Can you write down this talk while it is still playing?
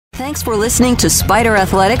Thanks for listening to Spider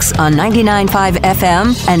Athletics on 99.5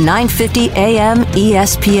 FM and 950 AM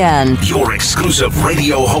ESPN. Your exclusive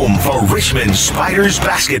radio home for Richmond Spiders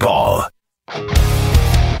basketball.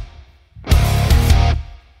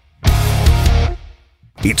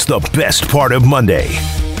 It's the best part of Monday.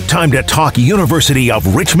 Time to talk University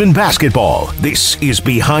of Richmond basketball. This is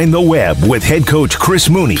Behind the Web with head coach Chris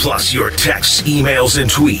Mooney. Plus your texts, emails,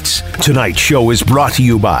 and tweets. Tonight's show is brought to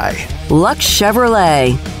you by Lux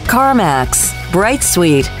Chevrolet, CarMax, Bright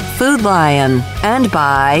Sweet, Food Lion, and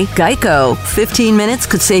by Geico. 15 minutes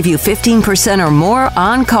could save you 15% or more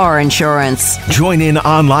on car insurance. Join in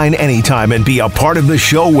online anytime and be a part of the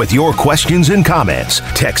show with your questions and comments.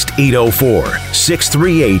 Text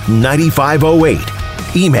 804-638-9508.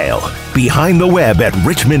 Email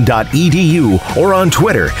behindtheweb@richmond.edu or on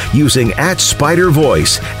Twitter using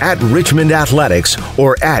 @SpiderVoice, @RichmondAthletics,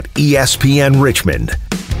 or @ESPN Richmond.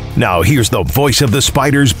 Now here's the voice of the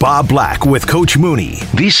Spiders, Bob Black, with Coach Mooney.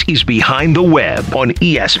 This is Behind the Web on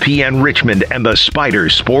ESPN Richmond and the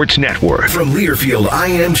Spiders Sports Network. From Learfield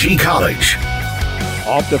IMG College.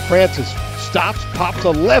 Off to Francis. Stops, pops a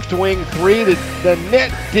left wing three. The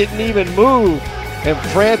net didn't even move. And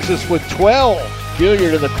Francis with 12.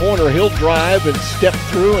 Gilliard in the corner. He'll drive and step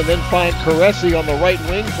through and then find Caresse on the right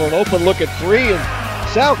wing for an open look at three. And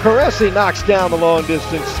Sal Caresse knocks down the long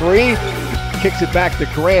distance three. Kicks it back to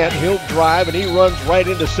Grant. He'll drive and he runs right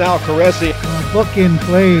into Sal Caresse. Bookend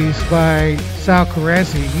plays by Sal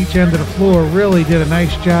Caresse. Each end of the floor really did a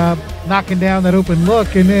nice job knocking down that open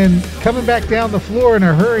look and then coming back down the floor in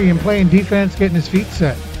a hurry and playing defense, getting his feet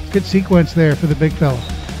set. Good sequence there for the big fella.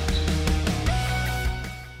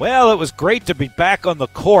 Well, it was great to be back on the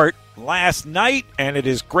court last night, and it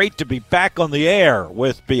is great to be back on the air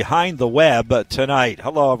with Behind the Web tonight.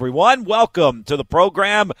 Hello, everyone. Welcome to the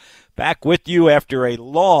program. Back with you after a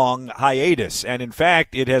long hiatus. And, in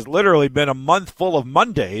fact, it has literally been a month full of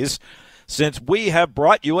Mondays since we have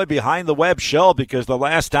brought you a Behind the Web show, because the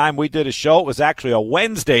last time we did a show, it was actually a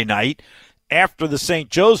Wednesday night after the St.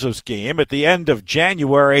 Joseph's game at the end of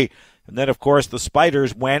January. And then, of course, the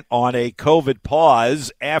Spiders went on a COVID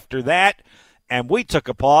pause after that, and we took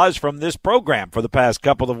a pause from this program for the past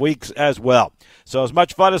couple of weeks as well. So as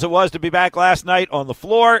much fun as it was to be back last night on the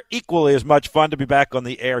floor, equally as much fun to be back on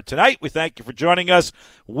the air tonight. We thank you for joining us.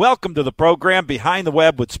 Welcome to the program, Behind the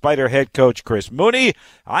Web with Spider head coach Chris Mooney.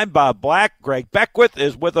 I'm Bob Black. Greg Beckwith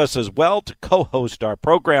is with us as well to co-host our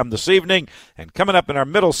program this evening. And coming up in our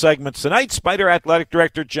middle segments tonight, Spider Athletic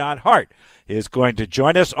Director John Hart is going to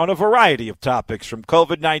join us on a variety of topics, from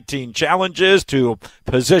COVID-19 challenges to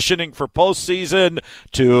positioning for postseason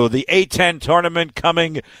to the A-10 tournament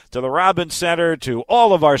coming to the Robins Center to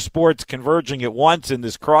all of our sports converging at once in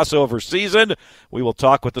this crossover season. We will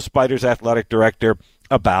talk with the Spiders athletic director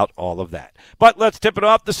about all of that. But let's tip it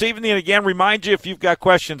off this evening. And again, remind you, if you've got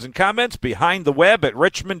questions and comments, behind the web at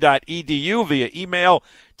richmond.edu via email,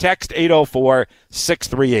 text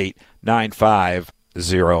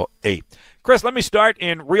 804-638-9508. Chris, let me start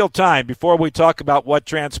in real time before we talk about what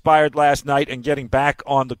transpired last night and getting back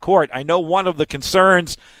on the court. I know one of the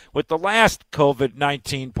concerns with the last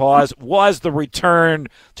COVID-19 pause was the return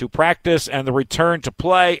to practice and the return to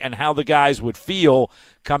play and how the guys would feel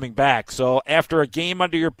coming back. So after a game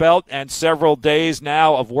under your belt and several days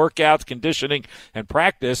now of workouts, conditioning, and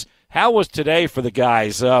practice, how was today for the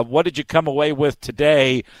guys? What did you come away with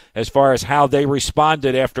today as far as how they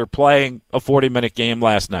responded after playing a 40-minute game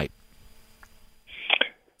last night?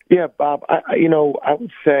 Yeah, Bob, I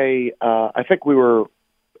would say I think we were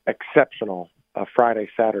exceptional Friday,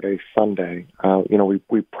 Saturday, Sunday.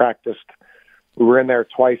 We practiced. We were in there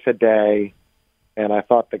twice a day, and I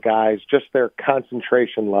thought the guys, just their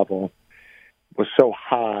concentration level was so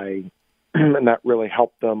high, and that really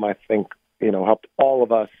helped them, I think, helped all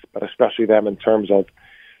of us, but especially them in terms of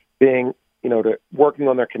being, working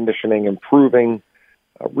on their conditioning, improving,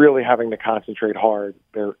 really having to concentrate hard.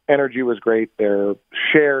 Their energy was great. Their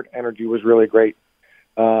shared energy was really great.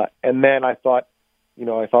 And then I thought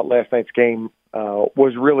last night's game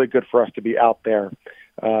was really good for us to be out there.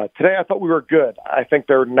 Today I thought we were good. I think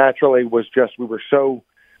there naturally was just,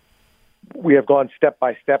 we have gone step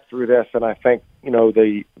by step through this, and I think,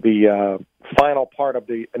 the final part of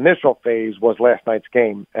the initial phase was last night's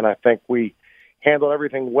game, and I think we handled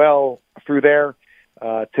everything well through there.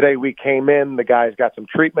 Today we came in, the guys got some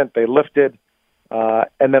treatment, they lifted,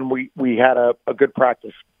 and then we had a good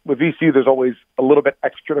practice. With VCU, there's always a little bit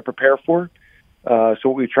extra to prepare for. So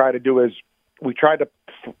what we try to do is we try to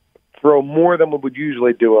throw more than we would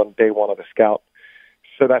usually do on day one of the scout,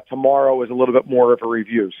 so that tomorrow is a little bit more of a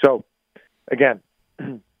review. So again,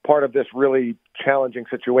 part of this really challenging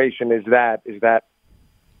situation is that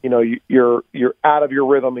you're out of your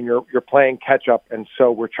rhythm and you're playing catch up, and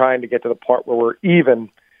so we're trying to get to the part where we're even,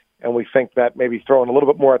 and we think that maybe throwing a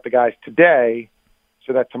little bit more at the guys today,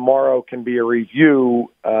 so that tomorrow can be a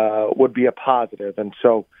review, would be a positive. And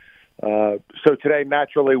so today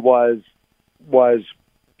naturally was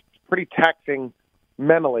pretty taxing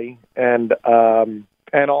mentally and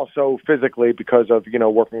also physically because of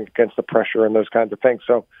working against the pressure and those kinds of things.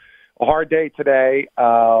 So a hard day today,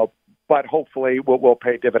 but hopefully we'll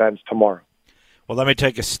pay dividends tomorrow. Well, let me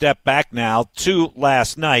take a step back now to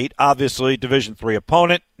last night. Obviously, Division III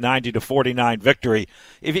opponent, 90-49 victory.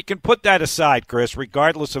 If you can put that aside, Chris,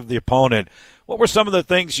 regardless of the opponent, what were some of the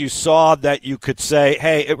things you saw that you could say,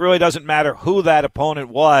 hey, it really doesn't matter who that opponent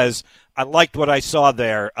was. I liked what I saw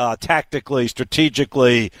there, tactically,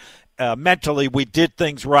 strategically, mentally, we did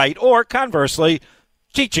things right. Or conversely,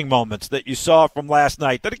 teaching moments that you saw from last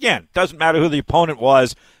night that, again, doesn't matter who the opponent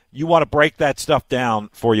was. You want to break that stuff down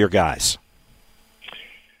for your guys.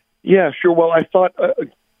 Yeah, sure. Well, I thought,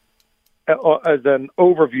 as an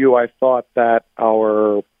overview, I thought that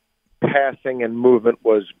our passing and movement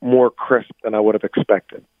was more crisp than I would have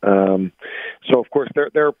expected. So, of course, we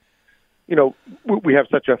have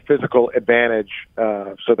such a physical advantage,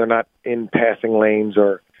 so they're not in passing lanes,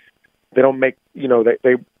 or they don't make,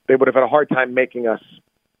 they would have had a hard time making us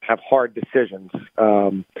have hard decisions.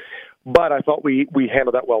 But I thought we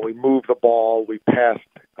handled that well. We moved the ball, we passed.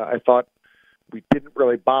 I thought we didn't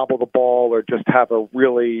really bobble the ball or just have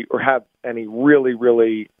any really,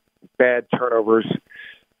 really bad turnovers.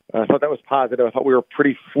 I thought that was positive. I thought we were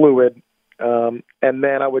pretty fluid. And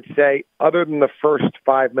then I would say, other than the first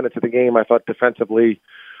 5 minutes of the game, I thought defensively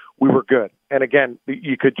we were good. And again,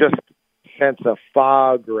 you could just sense a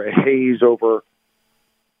fog or a haze over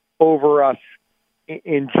us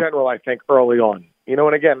in general, I think, early on.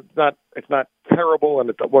 And again, it's not terrible, and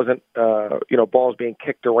it wasn't, balls being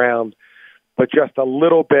kicked around, but just a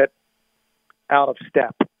little bit out of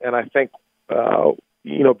step. And I think,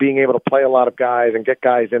 being able to play a lot of guys and get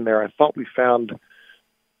guys in there, I thought we found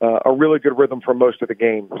a really good rhythm for most of the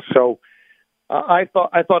game. So I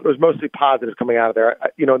thought it was mostly positive coming out of there.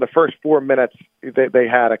 In the first 4 minutes, they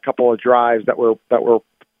had a couple of drives that were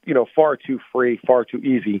far too free, far too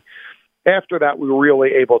easy. After that, we were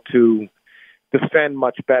really able to defend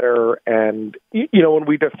much better. And, when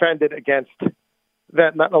we defended against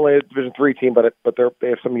that, not only a Division III team, but they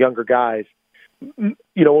have some younger guys,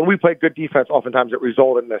 when we play good defense, oftentimes it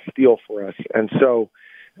resulted in a steal for us. And so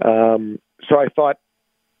I thought,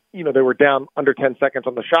 they were down under 10 seconds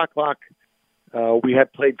on the shot clock. We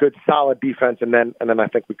had played good, solid defense, and then I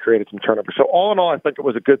think we created some turnovers. So all in all, I think it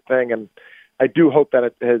was a good thing, and I do hope that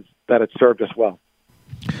it served us well.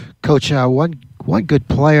 Coach, one good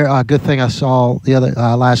player, good thing I saw the other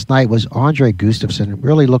last night was Andre Gustafson. It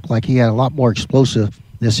really looked like he had a lot more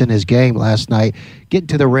explosiveness in his game last night, getting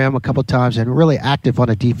to the rim a couple times and really active on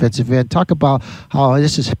the defensive end. Talk about how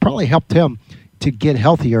this has probably helped him to get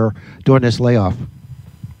healthier during this layoff.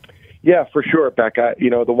 Yeah, for sure, Becca.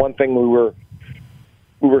 The one thing we were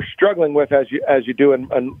struggling with, as you do in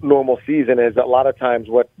a normal season, is a lot of times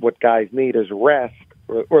what guys need is rest.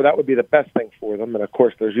 Or that would be the best thing for them. And, of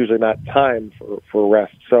course, there's usually not time for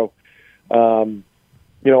rest. So,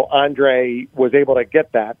 Andre was able to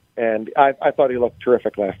get that, and I thought he looked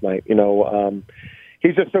terrific last night.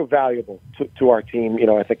 He's just so valuable to our team.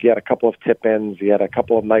 I think he had a couple of tip-ins. He had a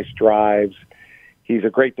couple of nice drives. He's a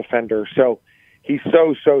great defender. So he's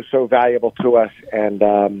so valuable to us. And,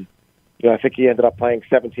 I think he ended up playing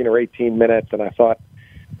 17 or 18 minutes, and I thought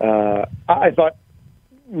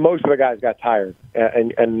most of the guys got tired,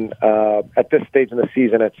 and at this stage in the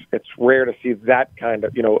season, it's rare to see that kind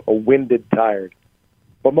of a winded tired.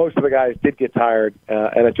 But most of the guys did get tired,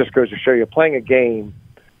 and it just goes to show you playing a game,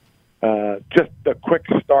 just the quick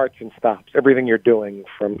starts and stops, everything you're doing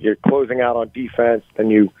from you're closing out on defense, then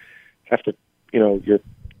you have to you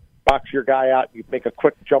box your guy out, you make a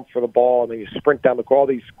quick jump for the ball, and then you sprint down the court. All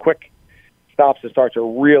these quick stops and starts are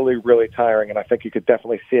really, really tiring, and I think you could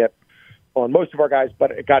definitely see it on most of our guys,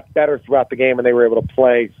 but it got better throughout the game, and they were able to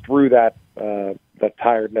play through that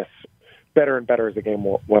tiredness better and better as the game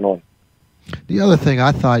went on. The other thing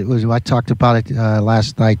I thought was, I talked about it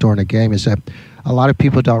last night during the game, is that a lot of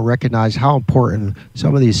people don't recognize how important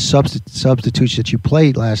some of these substitutes that you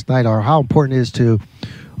played last night are, how important it is to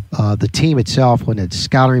the team itself. When it's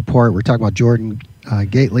scouting report, we're talking about Jordan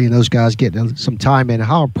Gately and those guys getting some time in,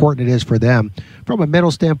 how important it is for them from a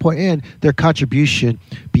mental standpoint and their contribution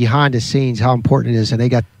behind the scenes, how important it is, and they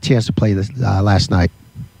got a chance to play this last night.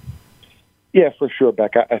 Yeah, for sure,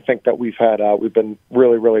 Beck. I think that we've been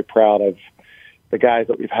really, really proud of the guys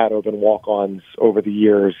that we've had who've been walk-ons over the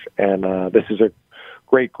years, and this is a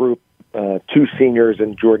great group, 2 seniors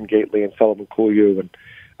in Jordan Gately and Sullivan Couliou. And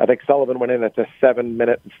I think Sullivan went in at the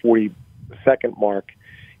 7-minute and 40-second mark,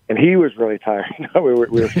 and he was really tired. We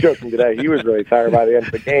were joking today. He was really tired by the end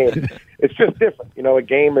of the game. It's just different. A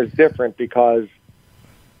game is different because,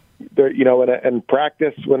 in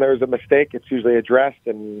practice, when there's a mistake, it's usually addressed,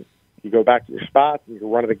 and you go back to your spot and you can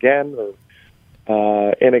run it again.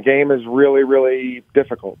 And a game is really, really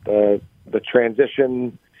difficult. The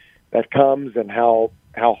transition that comes and how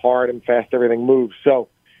hard and fast everything moves. So,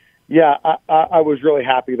 yeah, I was really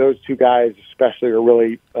happy. Those 2 guys especially are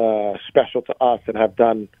really special to us and have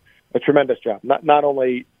done a tremendous job. Not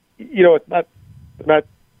only, it's not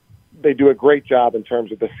they do a great job in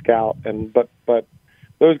terms of the scout, but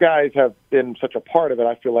those guys have been such a part of it.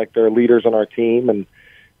 I feel like they're leaders on our team, and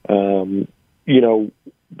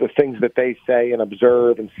the things that they say and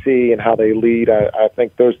observe and see and how they lead. I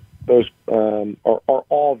think those are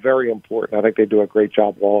all very important. I think they do a great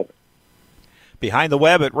job of all of it. Behind the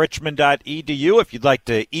Web at richmond.edu. If you'd like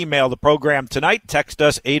to email the program tonight, text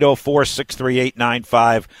us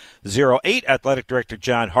 804-638-9508. Athletic Director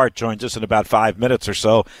John Hart joins us in about 5 minutes or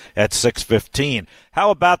so at 6:15. How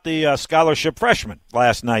about the scholarship freshmen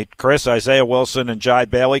last night, Chris? Isaiah Wilson and Jai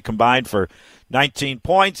Bailey combined for 19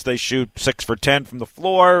 points. They shoot 6 for 10 from the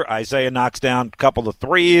floor. Isaiah knocks down a couple of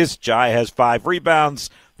threes. Jai has 5 rebounds.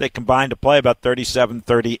 They combined to play about 37,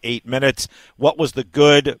 38 minutes. What was the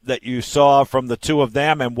good that you saw from the 2 of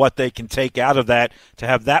them, and what they can take out of that to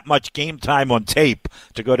have that much game time on tape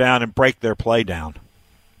to go down and break their play down?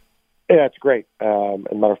 Yeah, it's great. As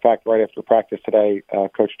a matter of fact, right after practice today,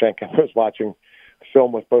 Coach Jenkins was watching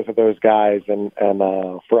film with both of those guys, and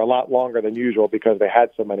for a lot longer than usual because they had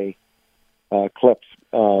so many clips.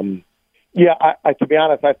 To be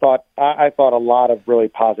honest, I thought a lot of really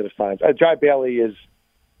positive signs. Jai Bailey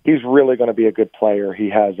he's really going to be a good player. He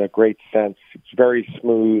has a great sense. He's very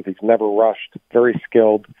smooth. He's never rushed. Very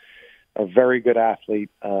skilled. A very good athlete.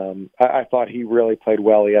 I thought he really played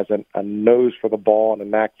well. He has a nose for the ball and a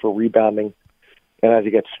knack for rebounding. And as he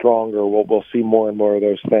gets stronger, we'll see more and more of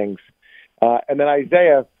those things. And then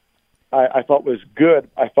Isaiah, I thought was good.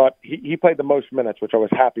 I thought he played the most minutes, which I was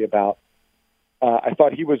happy about. I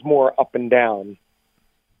thought he was more up and down,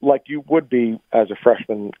 like you would be as a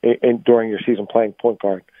freshman during your season playing point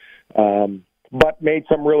guard. But made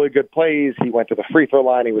some really good plays. He went to the free throw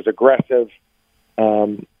line. He was aggressive.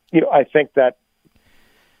 I think that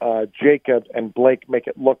Jacob and Blake make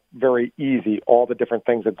it look very easy, all the different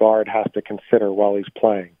things a guard has to consider while he's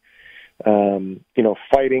playing.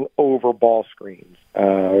 Fighting over ball screens,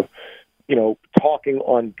 talking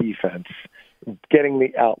on defense, getting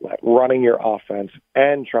the outlet, running your offense,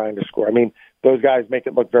 and trying to score. I mean, those guys make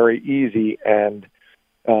it look very easy, and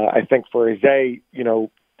I think for Isaiah, to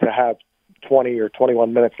have 20 or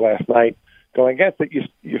 21 minutes last night going against it,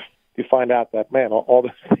 you find out that, man, all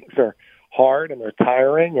those things are hard and they're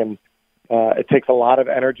tiring, and it takes a lot of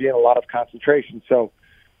energy and a lot of concentration. So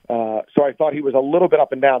I thought he was a little bit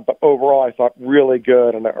up and down, but overall I thought really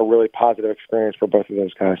good and a really positive experience for both of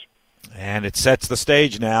those guys. And it sets the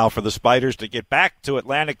stage now for the Spiders to get back to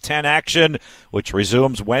Atlantic 10 action, which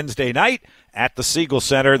resumes Wednesday night at the Siegel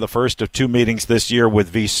Center, the first of 2 meetings this year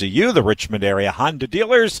with VCU, the Richmond area Honda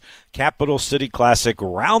dealers. Capital City Classic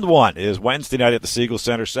Round 1 is Wednesday night at the Siegel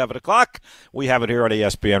Center, 7 o'clock. We have it here on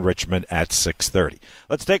ESPN Richmond at 6:30.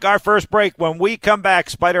 Let's take our first break. When we come back,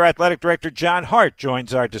 Spider Athletic Director John Hart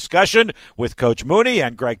joins our discussion with Coach Mooney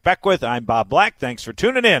and Greg Beckwith. I'm Bob Black. Thanks for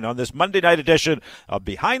tuning in on this Monday night edition of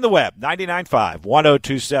Behind the Web, 99.5,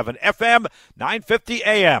 102.7 FM, 950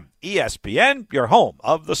 AM. ESPN, your home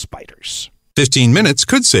of the Spiders. 15 minutes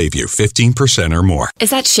could save you 15% or more.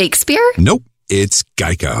 Is that Shakespeare? Nope, it's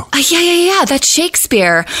Geico. Yeah, that's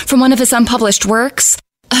Shakespeare from one of his unpublished works.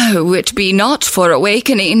 Oh, it be not for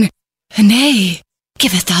awakening. Nay,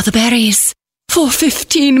 giveth thou the berries. For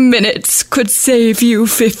 15 minutes could save you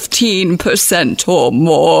 15% or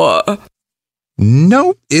more.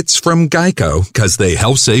 Nope, it's from Geico, because they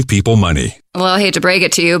help save people money. Well, I hate to break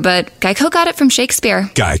it to you, but Geico got it from Shakespeare.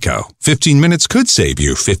 Geico. 15 minutes could save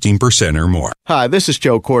you 15% or more. Hi, this is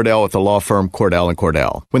Joe Cordell with the law firm Cordell &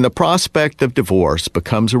 Cordell. When the prospect of divorce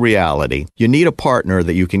becomes a reality, you need a partner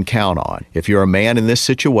that you can count on. If you're a man in this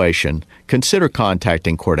situation, consider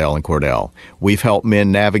contacting Cordell & Cordell. We've helped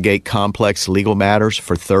men navigate complex legal matters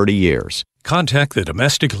for 30 years. Contact the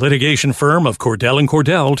domestic litigation firm of Cordell &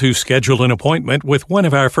 Cordell to schedule an appointment with one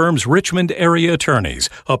of our firm's Richmond area attorneys,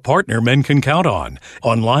 a partner men can count on.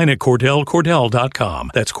 Online at CordellCordell.com.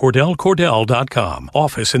 That's CordellCordell.com.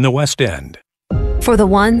 Office in the West End. For the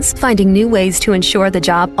ones finding new ways to ensure the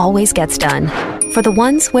job always gets done. For the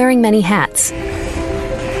ones wearing many hats.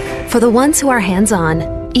 For the ones who are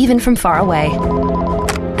hands-on, even from far away.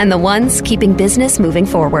 And the ones keeping business moving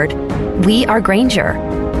forward. We are Grainger,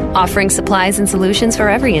 offering supplies and solutions for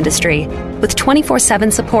every industry, with 24/7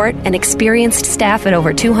 support and experienced staff at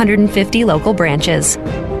over 250 local branches.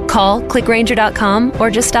 Call, click Grainger.com, or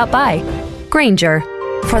just stop by. Grainger,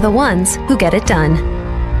 for the ones who get it done.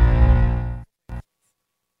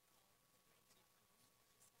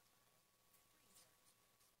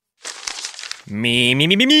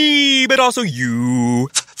 Me, but also you.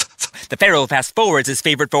 The Pharaoh fast forwards his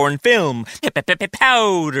favorite foreign film,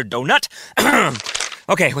 Powder Donut.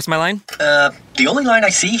 Okay, what's my line? The only line I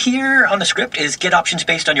see here on the script is get options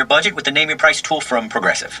based on your budget with the Name Your Price tool from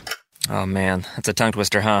Progressive. Oh man, that's a tongue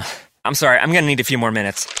twister, huh? I'm sorry, I'm gonna need a few more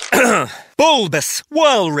minutes. Bulbous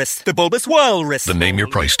Walrus, the Bulbous Walrus. The Name Your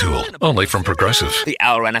Price tool, only from Progressive. The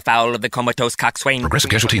owl ran afoul of the comatose coxswain. Progressive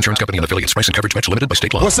Casualty Insurance Company and affiliates. Price and coverage match limited by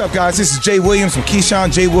state law. What's up, guys? This is Jay Williams from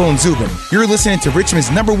Keyshawn, J. Will, and Zubin. You're listening to Richmond's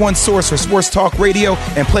 #1 source for sports talk radio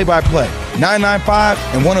and play-by-play. 995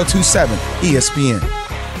 and 102.7 ESPN.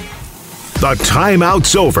 The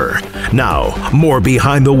timeout's over. Now, more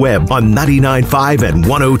Behind the Web on 99.5 and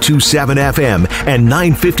 102.7 FM and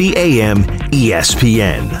 950 AM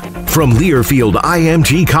ESPN. From Learfield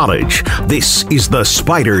IMG College, this is the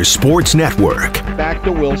Spider Sports Network. Back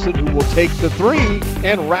to Wilson, who will take the three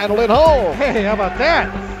and rattle it home. Hey, how about that?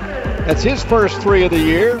 That's his first three of the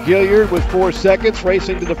year. Gilliard with 4 seconds,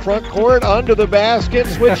 racing to the front court, under the basket,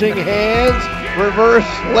 switching hands. Reverse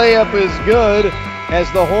layup is good. As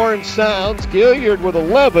the horn sounds, Gilliard with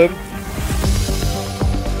 11.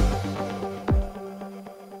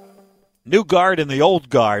 New guard and the old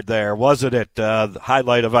guard there, wasn't it? The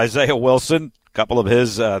highlight of Isaiah Wilson. Couple of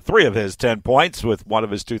his, 3 of his 10 points with one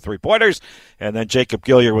of his 2 3-pointers. And then Jacob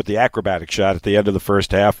Gilliard with the acrobatic shot at the end of the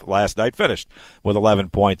first half last night, finished with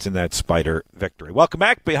 11 points in that Spider victory. Welcome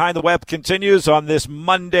back. Behind the Web continues on this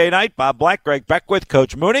Monday night. Bob Black, Greg Beckwith,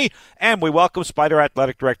 Coach Mooney, and we welcome Spider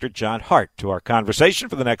Athletic Director John Hart to our conversation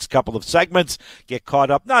for the next couple of segments. Get caught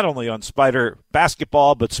up not only on Spider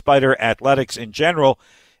basketball, but Spider athletics in general.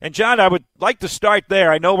 And, John, I would like to start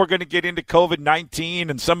there. I know we're going to get into COVID-19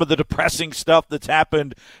 and some of the depressing stuff that's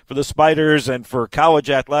happened for the Spiders and for college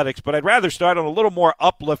athletics, but I'd rather start on a little more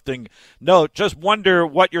uplifting note. Just wonder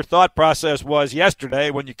what your thought process was yesterday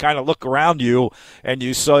when you kind of look around you and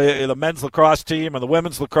you saw the men's lacrosse team and the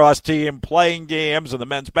women's lacrosse team playing games and the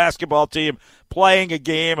men's basketball team playing a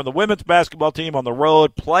game and the women's basketball team on the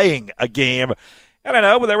road playing a game. I don't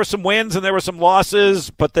know, but there were some wins and there were some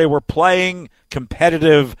losses, but they were playing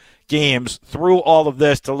competitive games through all of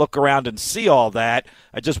this. To look around and see all that,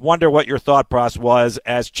 I just wonder what your thought process was,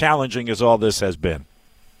 as challenging as all this has been.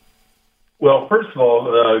 Well, first of all,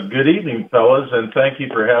 good evening, fellas, and thank you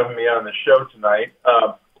for having me on the show tonight.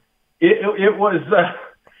 It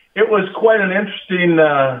was quite an interesting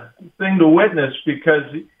thing to witness, because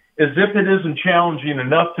as if it isn't challenging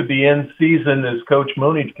enough to be in season, as Coach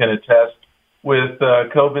Mooney can attest, with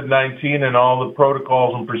COVID-19 and all the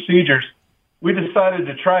protocols and procedures, we decided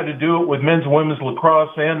to try to do it with men's and women's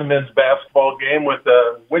lacrosse and the men's basketball game with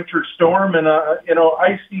a winter storm and a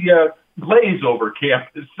icy glaze over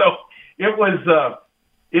campus. So it was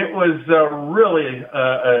really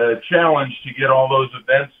a challenge to get all those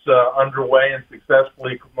events underway and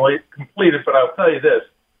successfully completed. But I'll tell you this,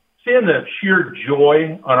 seeing the sheer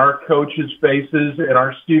joy on our coaches' faces and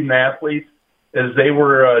our student athletes as they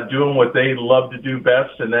were doing what they love to do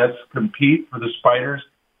best, and that's compete for the Spiders,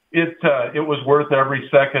 it was worth every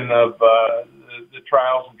second of the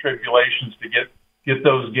trials and tribulations to get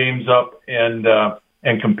those games up and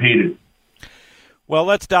competed. Well,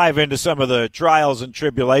 let's dive into some of the trials and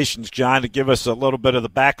tribulations, John, to give us a little bit of the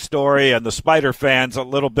backstory and the Spider fans a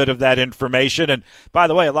little bit of that information. And by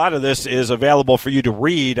the way, a lot of this is available for you to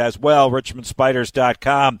read as well,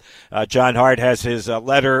 richmondspiders.com. John Hart has his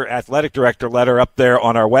athletic director letter up there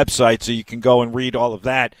on our website, so you can go and read all of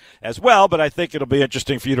that as well. But I think it'll be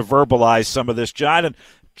interesting for you to verbalize some of this, John, and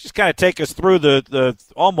just kind of take us through the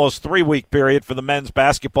almost 3-week period for the men's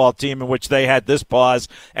basketball team in which they had this pause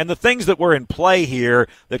and the things that were in play here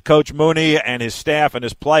that Coach Mooney and his staff and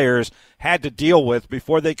his players had to deal with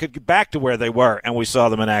before they could get back to where they were, and we saw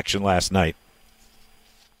them in action last night.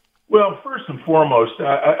 Well, first and foremost,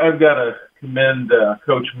 I've got to commend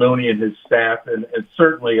Coach Mooney and his staff and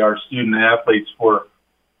certainly our student athletes for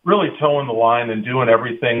really towing the line and doing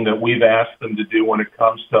everything that we've asked them to do when it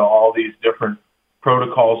comes to all these different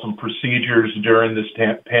protocols and procedures during this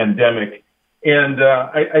pandemic. And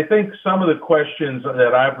I think some of the questions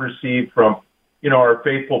that I've received from, our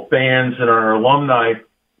faithful fans and our alumni,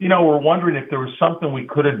 were wondering if there was something we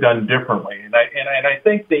could have done differently. And I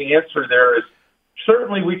think the answer there is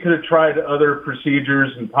certainly we could have tried other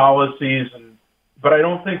procedures and policies, but I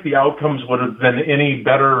don't think the outcomes would have been any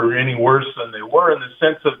better or any worse than they were, in the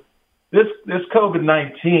sense of this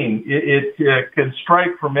COVID-19, it can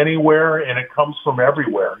strike from anywhere and it comes from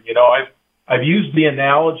everywhere. I've used the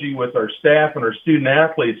analogy with our staff and our student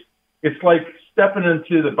athletes. It's like stepping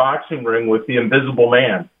into the boxing ring with the invisible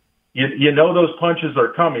man. You know those punches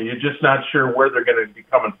are coming. You're just not sure where they're going to be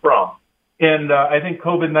coming from. And I think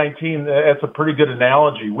COVID-19, that's a pretty good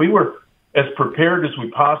analogy. We were as prepared as we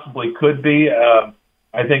possibly could be.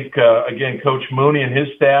 I think, again, Coach Mooney and his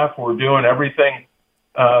staff were doing everything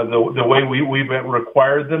the way we've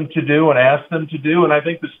required them to do and asked them to do. And I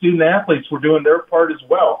think the student athletes were doing their part as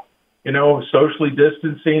well. Socially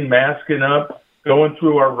distancing, masking up, going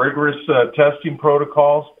through our rigorous testing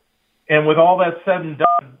protocols. And with all that said and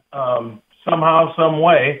done, somehow, some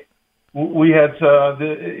way, we had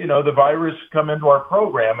the virus come into our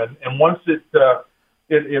program. And once it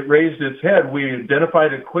raised its head, we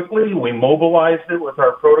identified it quickly. We mobilized it with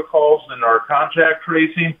our protocols and our contact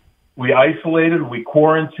tracing. We isolated, we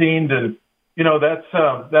quarantined, and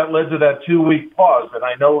that led to that 2-week pause. And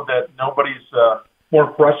I know that nobody's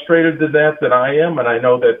more frustrated than I am, and I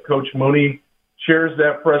know that Coach Mooney shares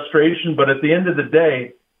that frustration. But at the end of the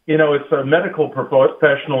day, it's the medical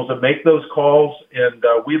professionals that make those calls, and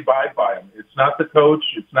we abide by them. It's not the coach,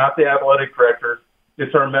 it's not the athletic director,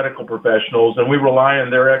 it's our medical professionals, and we rely on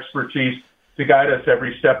their expertise to guide us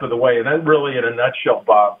every step of the way. And that really, in a nutshell,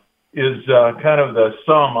 Bob, is kind of the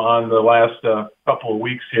sum on the last couple of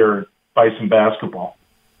weeks here at Bison basketball.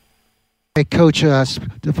 Hey, Coach,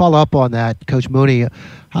 to follow up on that, Coach Mooney,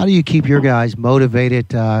 how do you keep your guys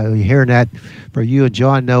motivated? Hearing that for you and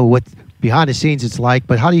John know what behind the scenes it's like,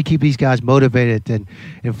 but how do you keep these guys motivated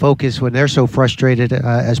and focused when they're so frustrated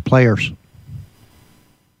as players?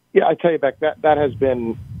 Yeah, I tell you, Beck, that has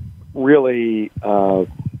been really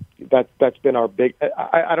that's been our big.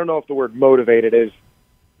 I don't know if the word motivated is.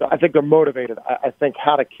 I think they're motivated. I think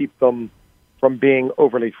how to keep them from being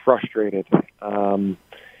overly frustrated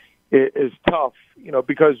is tough,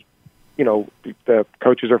 because, the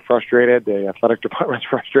coaches are frustrated, the athletic department's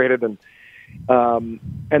frustrated, and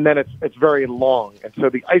then it's very long. And so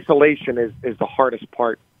the isolation is the hardest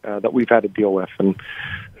part that we've had to deal with. And,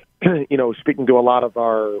 speaking to a lot of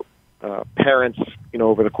our parents,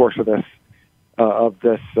 over the course of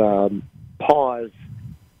this pause,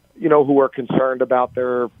 who are concerned about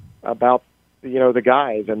the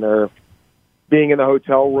guys, and they're being in the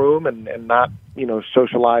hotel room and not,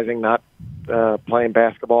 socializing, not playing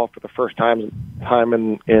basketball for the first time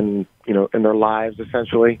in their lives,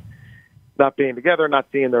 essentially, not being together, not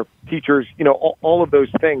seeing their teachers, all of those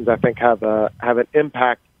things I think have an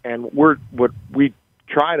impact. And what we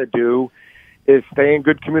try to do is stay in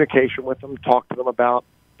good communication with them, talk to them about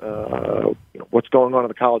what's going on in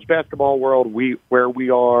the college basketball world, where we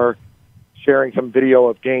are, sharing some video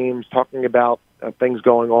of games, talking about things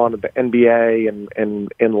going on at the NBA and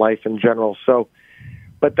in life in general. So,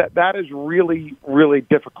 but that is really, really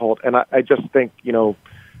difficult. And I just think, to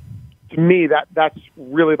me, that's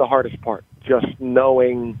really the hardest part, just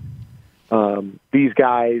knowing these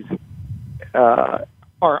guys are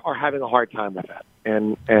having a hard time with that.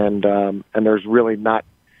 And there's really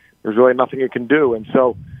nothing you can do. And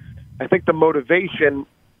so I think the motivation,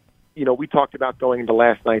 we talked about going into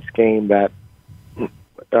last night's game that,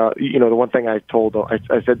 the one thing I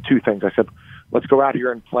said two things. I said, let's go out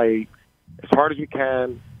here and play as hard as we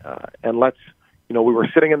can. And let's, we were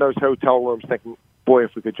sitting in those hotel rooms thinking, boy,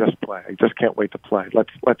 if we could just play. I just can't wait to play.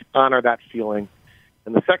 Let's honor that feeling.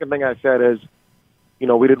 And the second thing I said is,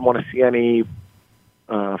 we didn't want to see any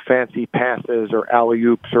fancy passes or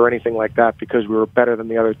alley-oops or anything like that because we were better than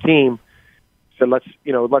the other team. So let's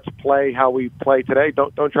play how we play today.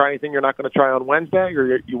 Don't try anything you're not going to try on Wednesday,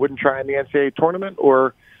 or you wouldn't try in the NCAA tournament,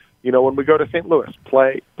 or when we go to St. Louis,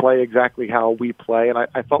 play exactly how we play. And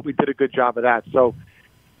I thought we did a good job of that. So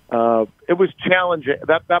it was challenging.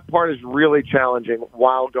 That part is really challenging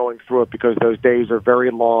while going through it, because those days are very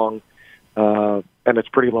long and it's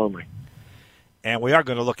pretty lonely. And we are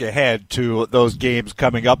going to look ahead to those games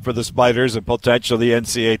coming up for the Spiders and potentially the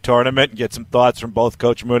NCAA tournament, and get some thoughts from both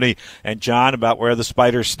Coach Mooney and John about where the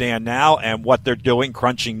Spiders stand now and what they're doing,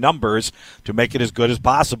 crunching numbers to make it as good as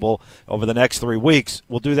possible over the next 3 weeks.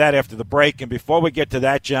 We'll do that after the break. And before we get to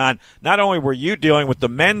that, John, not only were you dealing with the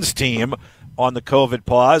men's team on the COVID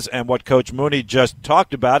pause and what Coach Mooney just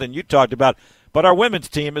talked about and you talked about, but our women's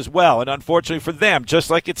team as well. And unfortunately for them, just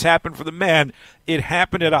like it's happened for the men, it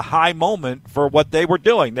happened at a high moment for what they were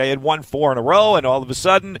doing. They had won 4 in a row, and all of a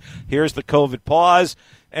sudden, here's the COVID pause.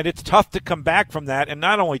 And it's tough to come back from that. And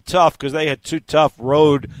not only tough because they had 2 tough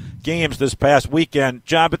road games this past weekend,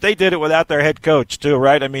 John, but they did it without their head coach too,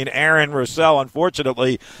 right? I mean, Aaron Roussel,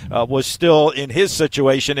 unfortunately, was still in his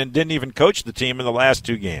situation and didn't even coach the team in the last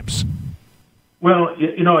 2 games. Well,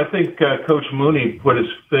 I think Coach Mooney put his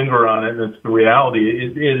finger on it, and it's the reality.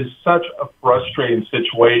 It is such a frustrating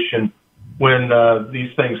situation when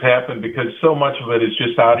these things happen because so much of it is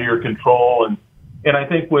just out of your control. And I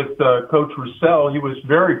think with Coach Roussel, he was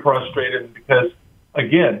very frustrated because,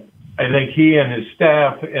 again, I think he and his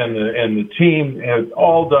staff and the team have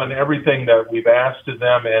all done everything that we've asked of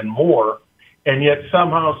them and more, and yet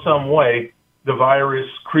somehow, some way, the virus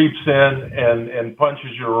creeps in and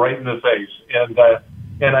punches you right in the face.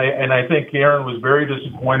 And I think Aaron was very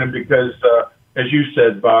disappointed because, as you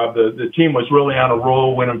said, Bob, the team was really on a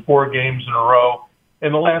roll, winning 4 games in a row.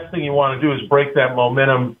 And the last thing you want to do is break that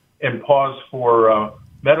momentum and pause for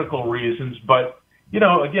medical reasons. But,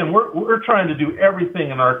 again, we're trying to do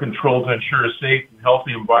everything in our control to ensure a safe and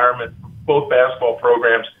healthy environment for both basketball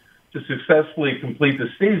programs to successfully complete the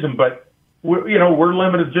season. But we're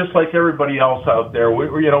limited just like everybody else out there.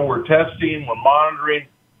 We're testing, we're monitoring,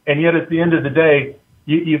 and yet at the end of the day,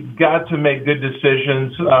 you've got to make good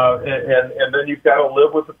decisions, and then you've got to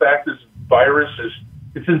live with the fact this virus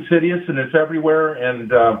it's insidious and it's everywhere,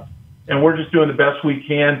 and we're just doing the best we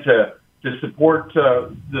can to support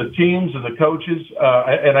the teams and the coaches,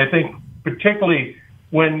 and I think particularly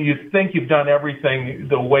when you think you've done everything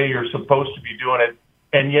the way you're supposed to be doing it,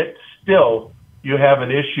 and yet still you have an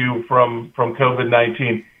issue from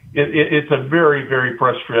COVID-19. It's a very, very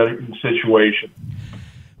frustrating situation.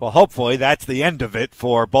 Well, hopefully that's the end of it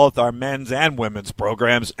for both our men's and women's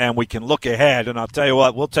programs, and we can look ahead. And I'll tell you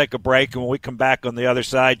what, we'll take a break, and when we come back on the other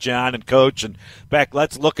side, John and Coach and Beck,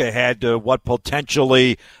 let's look ahead to what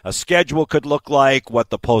potentially a schedule could look like, what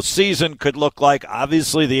the postseason could look like.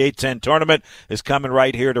 Obviously, the A-10 tournament is coming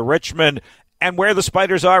right here to Richmond, and where the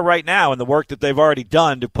Spiders are right now and the work that they've already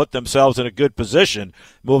done to put themselves in a good position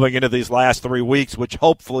moving into these last 3 weeks, which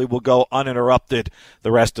hopefully will go uninterrupted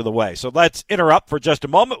the rest of the way. So let's interrupt for just a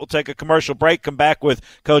moment. We'll take a commercial break, come back with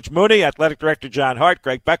Coach Mooney, Athletic Director John Hart,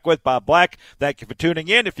 Greg Beckwith, Bob Black. Thank you for tuning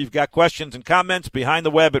in. If you've got questions and comments, behind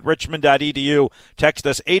the web at richmond.edu, text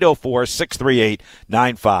us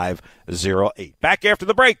 804-638-9508. Back after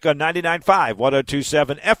the break on 99.5,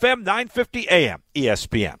 102.7 FM, 950 AM,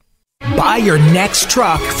 ESPN. Buy your next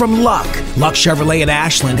truck from Luck. Luck Chevrolet in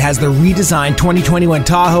Ashland has the redesigned 2021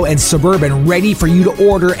 Tahoe and Suburban ready for you to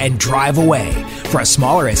order and drive away. For a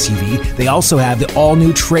smaller SUV, they also have the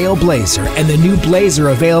all-new Trailblazer and the new Blazer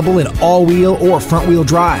available in all-wheel or front-wheel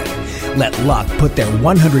drive. Let Luck put their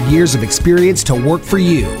 100 years of experience to work for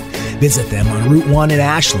you. Visit them on Route 1 in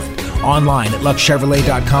Ashland, online at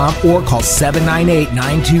luckchevrolet.com or call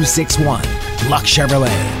 798-9261. Luck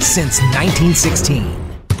Chevrolet, since 1916.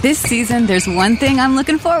 This season, there's one thing I'm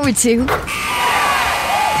looking forward to.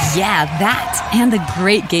 Yeah, that. And the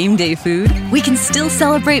great game day food. We can still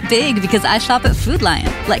celebrate big because I shop at Food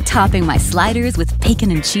Lion. Like topping my sliders with bacon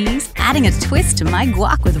and cheese, adding a twist to my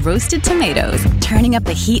guac with roasted tomatoes, turning up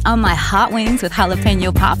the heat on my hot wings with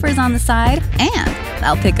jalapeno poppers on the side, and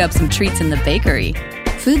I'll pick up some treats in the bakery.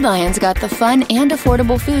 Food Lion's got the fun and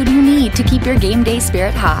affordable food you need to keep your game day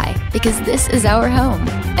spirit high. Because this is our home.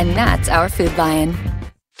 And that's our Food Lion.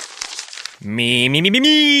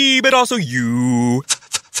 Me, but also you.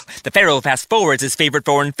 The Pharaoh fast forwards his favorite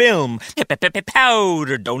foreign film,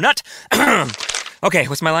 Powder Donut. Okay,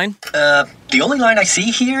 what's my line? The only line I see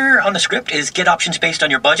here on the script is get options based on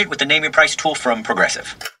your budget with the Name Your Price tool from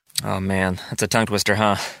Progressive. Oh man, that's a tongue twister,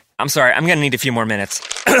 huh? I'm sorry, I'm gonna need a few more minutes.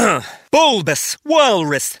 Bulbous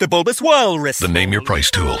Walrus, the Bulbous Walrus. The Name Your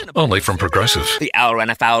Price tool, only from Progressive. The owl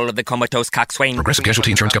ran afoul of the comatose coxswain. Progressive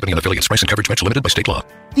Casualty Insurance Company and affiliates. Price and coverage match limited by state law.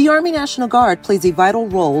 The Army National Guard plays a vital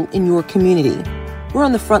role in your community. We're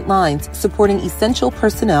on the front lines supporting essential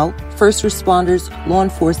personnel, first responders, law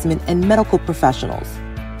enforcement, and medical professionals,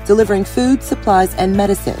 delivering food, supplies, and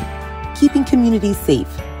medicine, keeping communities safe,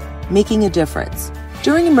 making a difference.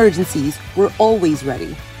 During emergencies, we're always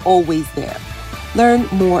ready, always there. Learn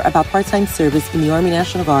more about part-time service in the Army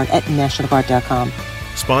National Guard at nationalguard.com.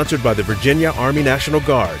 Sponsored by the Virginia Army National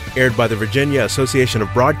Guard. Aired by the Virginia Association of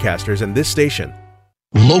Broadcasters and this station.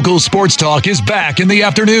 Local sports talk is back in the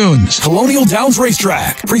afternoons. Colonial Downs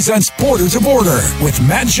Racetrack presents Border to Border with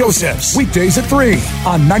Matt Josephs. Weekdays at 3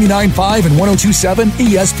 on 99.5 and 102.7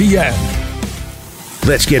 ESPN.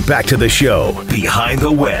 Let's get back to the show, Behind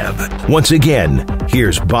the Web. Once again,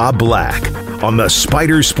 here's Bob Black on the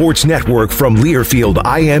Spider Sports Network from Learfield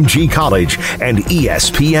IMG College and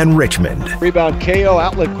ESPN Richmond. Rebound KO,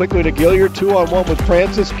 outlet quickly to Gilliard, 2-on-1 with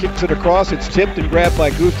Francis, kicks it across, it's tipped and grabbed by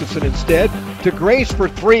Gustafson instead. to Grace for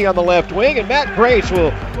 3 on the left wing, and Matt Grace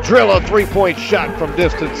will drill a three-point shot from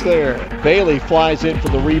distance there. Bailey flies in for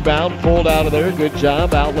the rebound, pulled out of there. Good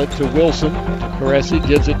job. Outlet to Wilson. Caressi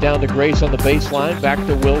gives it down to Grace on the baseline. Back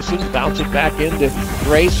to Wilson. Bounce it back into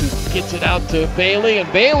Grace, who gets it out to Bailey,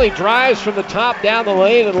 and Bailey drives from the top down the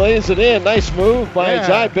lane and lays it in. Nice move by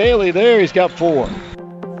Jai Bailey there. He's got 4.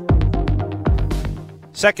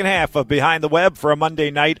 Second half of Behind the Web for a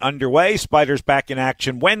Monday night underway. Spiders back in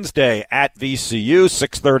action Wednesday at VCU.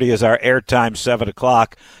 6:30 is our airtime, 7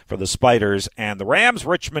 o'clock for the Spiders and the Rams.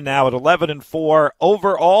 Richmond now at 11-4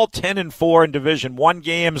 overall, 10-4 in Division I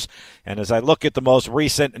games. And as I look at the most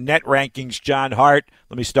recent net rankings, John Hart,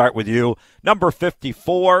 let me start with you. Number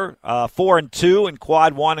 54, 4-2 in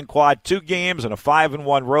Quad 1 and Quad 2 games, and a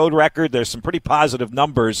 5-1 road record. There's some pretty positive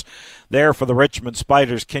numbers there for the Richmond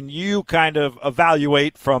Spiders. Can you kind of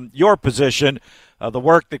evaluate from your position the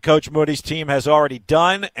work that Coach Moody's team has already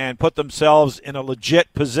done and put themselves in a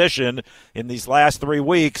legit position in these last 3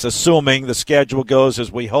 weeks, assuming the schedule goes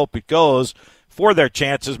as we hope it goes, for their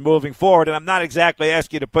chances moving forward? And I'm not exactly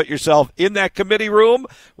asking you to put yourself in that committee room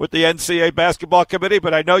with the NCAA basketball committee,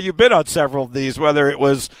 but I know you've been on several of these, whether it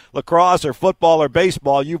was lacrosse or football or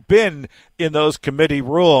baseball. You've been in those committee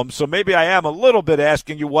rooms. So maybe I am a little bit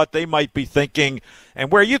asking you what they might be thinking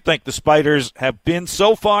and where you think the Spiders have been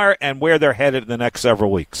so far and where they're headed in the next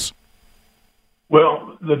several weeks.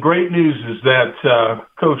 Well, the great news is that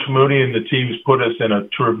Coach Moody and the team's put us in a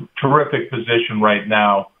terrific position right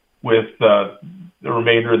now with the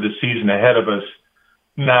remainder of the season ahead of us.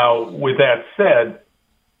 Now, with that said,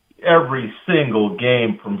 every single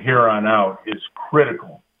game from here on out is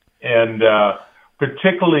critical, and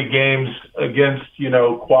particularly games against,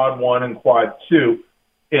 Quad 1 and Quad 2.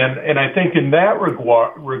 And I think in that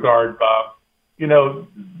regard, Bob,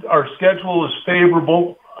 our schedule is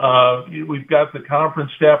favorable. We've got the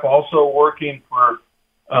conference staff also working for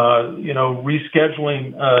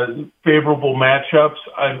rescheduling favorable matchups.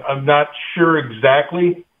 I'm not sure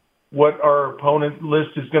exactly what our opponent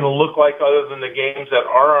list is going to look like other than the games that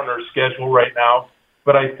are on our schedule right now.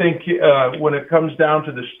 But I think when it comes down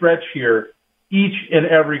to the stretch here, each and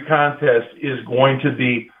every contest is going to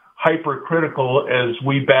be hypercritical as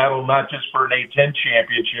we battle not just for an A-10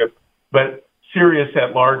 championship, but serious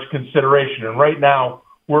at-large consideration. And right now,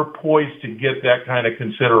 we're poised to get that kind of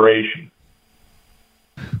consideration.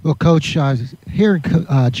 Well, Coach, hearing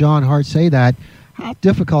John Hart say that, how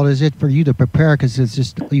difficult is it for you to prepare? Because it's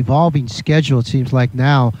just evolving schedule, it seems like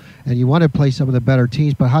now, and you want to play some of the better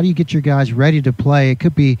teams, but how do you get your guys ready to play? It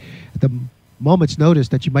could be at the moment's notice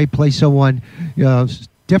that you might play someone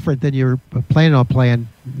different than you're planning on playing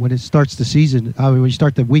when it starts the season, when you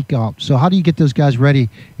start the week off. So how do you get those guys ready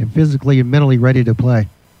and physically and mentally ready to play?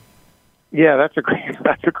 Yeah, that's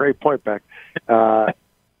a great point, Beck. Well,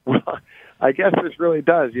 I guess this really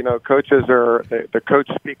does. Coaches are the coach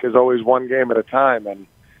speak is always one game at a time, and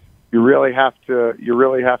you really have to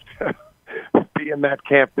be in that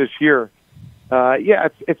camp this year.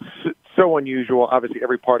 It's so unusual. Obviously,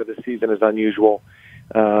 every part of the season is unusual,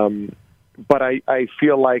 but I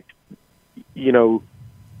feel like the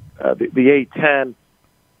A-10.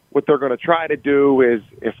 What they're going to try to do is,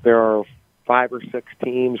 if there are 5 or 6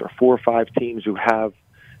 teams or 4 or 5 teams who have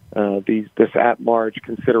this at-large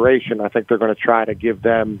consideration, I think they're going to try to give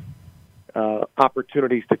them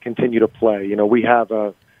opportunities to continue to play. We have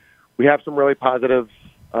some really positive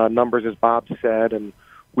numbers, as Bob said, and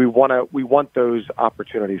we want those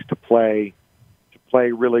opportunities to play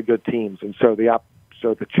really good teams. And so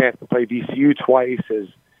the chance to play VCU twice is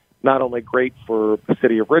not only great for the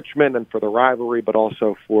city of Richmond and for the rivalry, but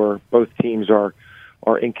also for both teams are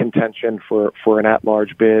in contention for an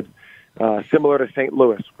at-large bid. Similar to St.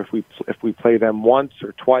 Louis, if we play them once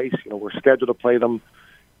or twice, we're scheduled to play them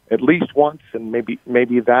at least once, and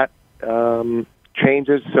maybe that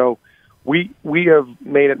changes. So we have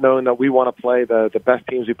made it known that we want to play the best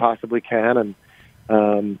teams we possibly can,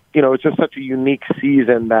 and it's just such a unique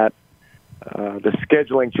season that the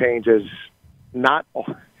scheduling change is not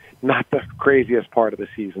the craziest part of the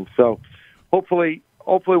season. So hopefully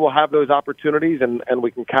we'll have those opportunities and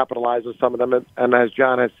we can capitalize on some of them. And as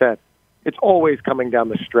John has said, it's always coming down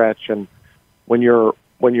the stretch, and when you're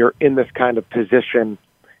in this kind of position,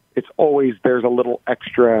 it's always there's a little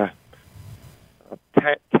extra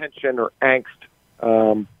tension or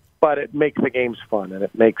angst, but it makes the games fun, and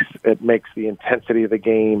it makes the intensity of the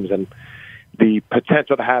games and the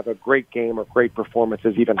potential to have a great game or great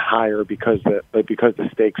performances even higher because the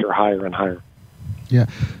stakes are higher and higher. Yeah,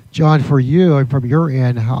 John, for you and from your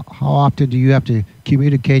end, how often do you have to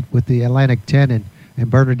communicate with the Atlantic 10 and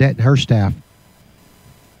Bernadette and her staff?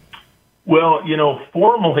 Well,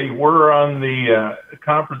 formally we're on the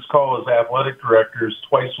conference call as athletic directors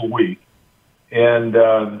twice a week. And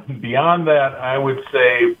beyond that, I would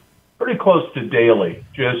say pretty close to daily,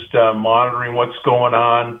 just monitoring what's going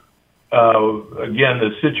on. Again,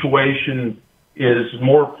 the situation is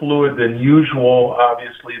more fluid than usual,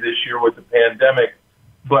 obviously, this year with the pandemic.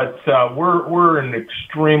 But we're in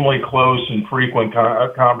extremely close and frequent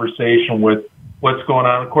conversation with what's going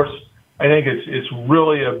on. Of course, I think it's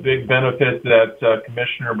really a big benefit that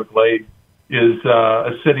Commissioner McGlade is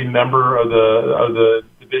a sitting member of the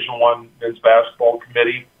Division I men's basketball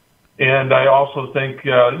committee, and I also think the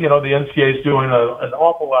NCAA is doing an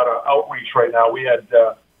awful lot of outreach right now. We had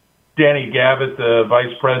Danny Gavitt, the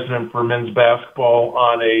vice president for men's basketball,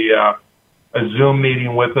 on a Zoom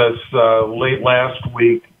meeting with us late last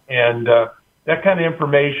week, and that kind of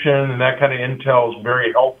information and that kind of intel is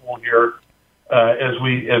very helpful here as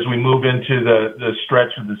we move into the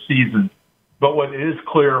stretch of the season. But what is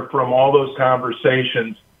clear from all those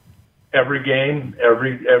conversations, every game,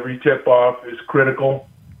 every tip-off is critical,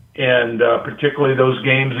 and particularly those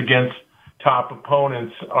games against top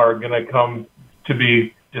opponents are going to come to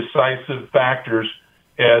be decisive factors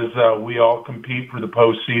as we all compete for the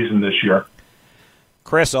postseason this year.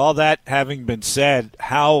 Chris, all that having been said,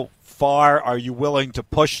 how far are you willing to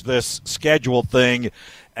push this schedule thing?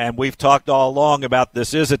 And we've talked all along about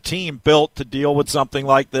this is a team built to deal with something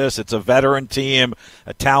like this. It's a veteran team,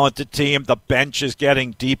 a talented team. The bench is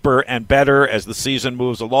getting deeper and better as the season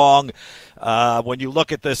moves along. When you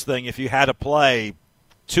look at this thing, if you had to play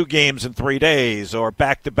 2 games in 3 days or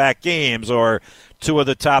back-to-back games or 2 of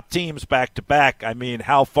the top teams back-to-back, I mean,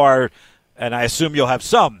 how far, and I assume you'll have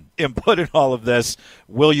some input in all of this,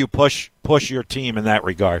 will you push your team in that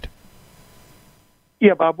regard?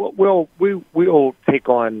 Yeah, Bob, we'll take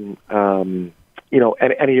on,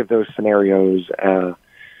 any of those scenarios.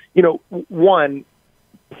 One,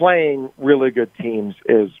 playing really good teams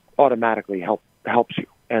is automatically helps you.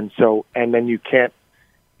 And then you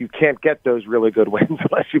can't get those really good wins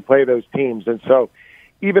unless you play those teams. And so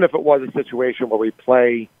even if it was a situation where we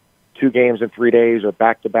play 2 games in 3 days or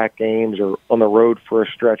back-to-back games or on the road for a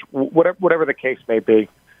stretch, whatever the case may be,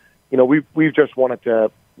 we've just wanted to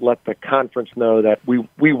let the conference know that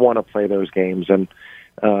we want to play those games. And,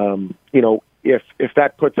 if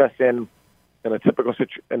that puts us in a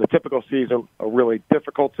typical season, a really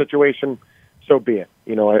difficult situation, so be it.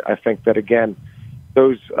 I think that, again,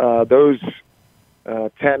 those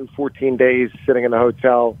 10, 14 days sitting in the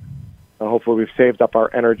hotel, hopefully we've saved up our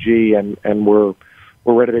energy and we're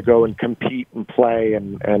ready to go and compete and play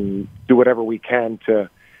and do whatever we can to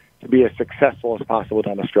be as successful as possible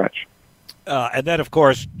down the stretch. And then, of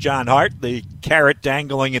course, John Hart, the carrot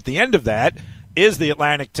dangling at the end of that is the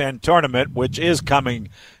Atlantic 10 tournament, which is coming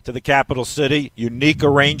to the capital city. Unique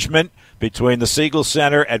arrangement between the Siegel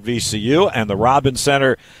Center at VCU and the Robins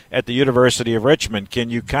Center at the University of Richmond. Can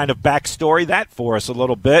you kind of backstory that for us a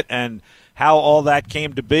little bit and how all that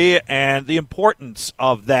came to be and the importance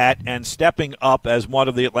of that and stepping up as one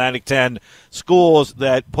of the Atlantic 10 schools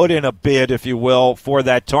that put in a bid, if you will, for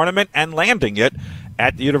that tournament and landing it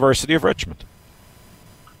at the University of Richmond?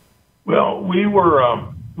 Well, we were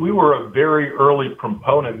a very early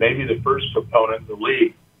proponent, maybe the first proponent in the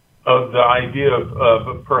league, of the idea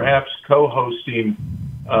of perhaps co-hosting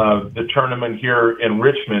the tournament here in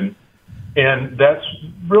Richmond. And that's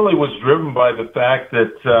really was driven by the fact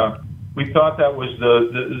that we thought that was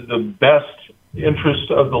the best interest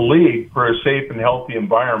of the league for a safe and healthy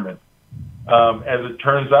environment. As it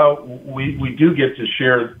turns out, we do get to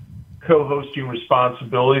share co-hosting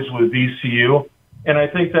responsibilities with VCU, and I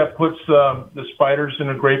think that puts the Spiders in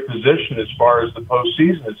a great position as far as the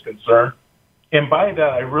postseason is concerned. And by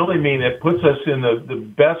that, I really mean it puts us in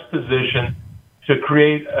the best position to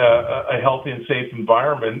create a healthy and safe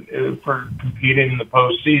environment for competing in the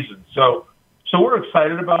postseason. So we're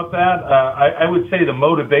excited about that. I would say the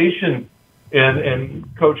motivation, and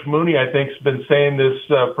Coach Mooney, I think, has been saying this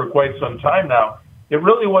for quite some time now. It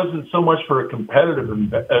really wasn't so much for a competitive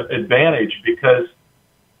advantage because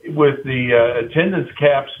with the attendance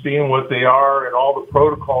caps being what they are and all the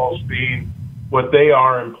protocols being what they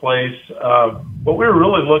are in place, what we were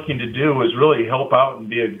really looking to do was really help out and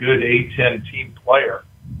be a good A-10 team player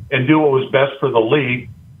and do what was best for the league.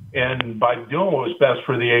 And by doing what was best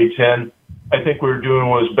for the A-10, I think we were doing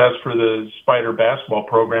what was best for the Spider basketball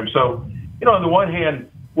program. So, on the one hand,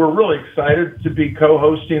 we're really excited to be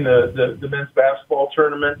co-hosting the men's basketball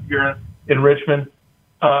tournament here in Richmond.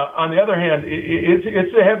 On the other hand,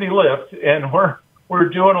 it's a heavy lift, and we're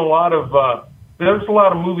doing a lot of there's a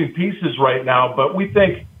lot of moving pieces right now. But we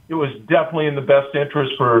think it was definitely in the best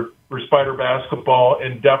interest for Spider basketball,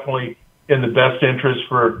 and definitely in the best interest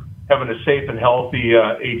for having a safe and healthy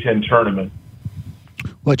A10 tournament.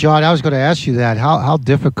 Well, John, I was going to ask you that. How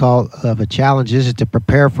difficult of a challenge is it to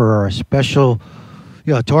prepare for a special,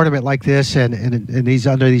 tournament like this and these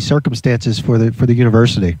under these circumstances for the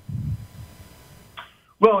university?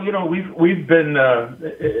 Well, we've been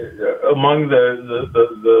among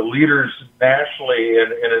the leaders nationally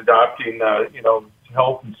in adopting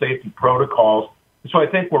health and safety protocols. So I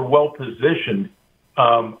think we're well positioned.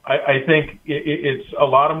 I think it's a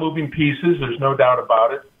lot of moving pieces. There's no doubt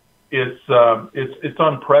about it. It's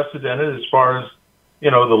unprecedented as far as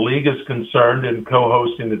the league is concerned in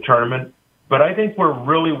co-hosting the tournament. But I think we're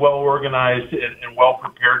really well organized and well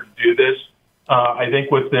prepared to do this. I think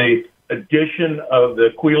with the addition of the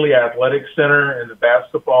Quealy Athletic Center and the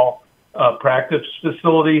basketball practice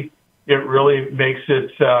facility, it really makes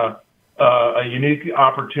it a unique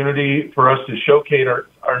opportunity for us to showcase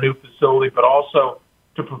our new facility, but also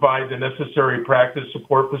to provide the necessary practice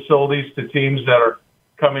support facilities to teams that are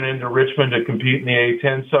coming into Richmond to compete in the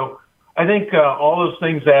A10. So I think all those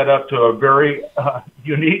things add up to a very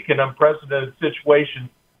unique and unprecedented situation,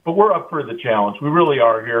 but we're up for the challenge. We really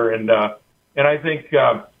are here. And I think,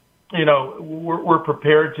 we're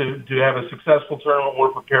prepared to have a successful tournament.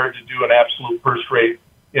 We're prepared to do an absolute first rate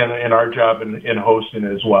in our job in hosting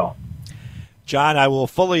as well. John, I will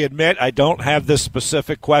fully admit I don't have this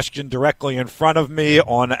specific question directly in front of me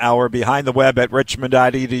on our Behind the Web at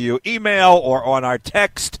richmond.edu email or on our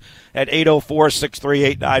text at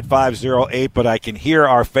 804-638-9508, but I can hear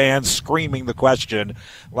our fans screaming the question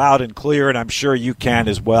loud and clear, and I'm sure you can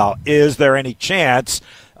as well. Is there any chance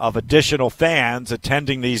of additional fans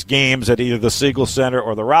attending these games at either the Siegel Center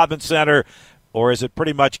or the Robins Center? Or is it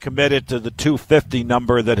pretty much committed to the 250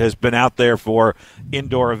 number that has been out there for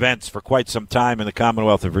indoor events for quite some time in the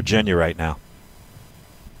Commonwealth of Virginia right now?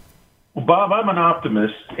 Well, Bob, I'm an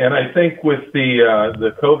optimist, and I think with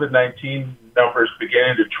the COVID-19 numbers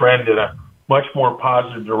beginning to trend in a much more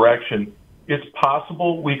positive direction, it's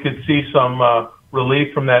possible we could see some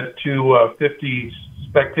relief from that 250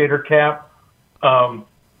 spectator cap. Time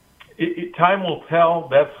will tell.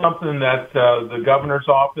 That's something that the governor's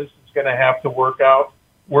office going to have to work out.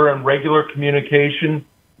 We're in regular communication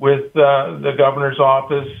with the governor's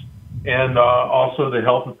office and also the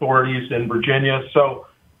health authorities in Virginia. So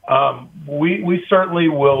we certainly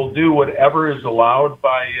will do whatever is allowed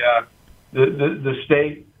by the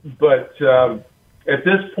state. But at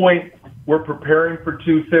this point, we're preparing for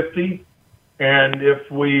 250. And if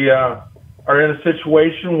we are in a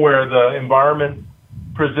situation where the environment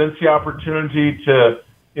presents the opportunity to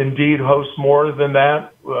indeed host more than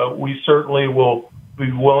that, we certainly will be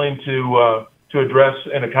willing to address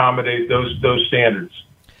and accommodate those standards.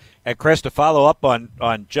 And Chris, to follow up on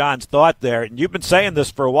John's thought there, and you've been saying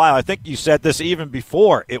this for a while, I think you said this even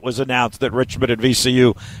before it was announced that Richmond and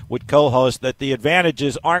VCU would co-host, that the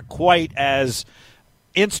advantages aren't quite as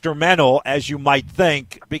instrumental as you might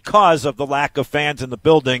think because of the lack of fans in the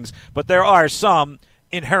buildings, but there are some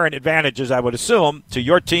inherent advantages, I would assume, to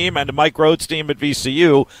your team and to Mike Rhodes' team at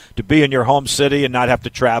VCU to be in your home city and not have to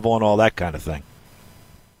travel and all that kind of thing.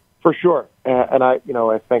 For sure, and I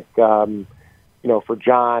think for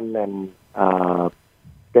John and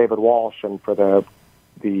David Walsh and for the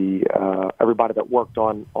everybody that worked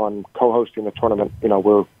on co-hosting the tournament,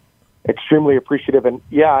 we're extremely appreciative. And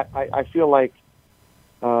yeah, I feel like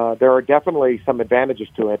there are definitely some advantages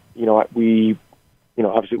to it.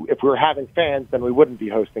 Obviously, if we were having fans, then we wouldn't be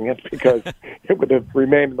hosting it because it would have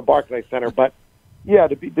remained in the Barclays Center. But yeah,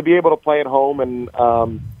 to be able to play at home and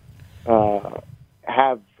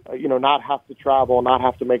have not have to travel, not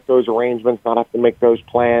have to make those arrangements, not have to make those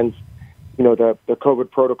plans. The COVID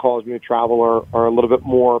protocols when you travel are a little bit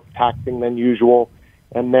more taxing than usual,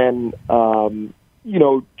 and then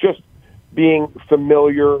just being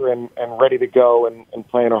familiar and ready to go and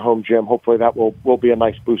play in our home gym. Hopefully, that will be a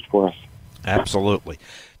nice boost for us. Absolutely.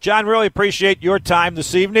 John, really appreciate your time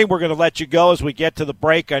this evening. We're going to let you go as we get to the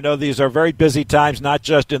break. I know these are very busy times, not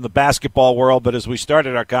just in the basketball world, but as we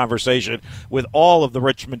started our conversation with all of the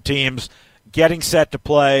Richmond teams getting set to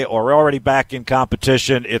play or already back in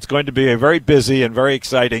competition. It's going to be a very busy and very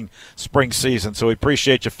exciting spring season. So we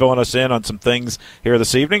appreciate you filling us in on some things here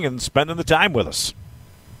this evening and spending the time with us.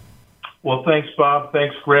 Well, thanks, Bob.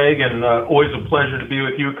 Thanks, Greg. And always a pleasure to be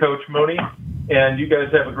with you, Coach Mooney. And you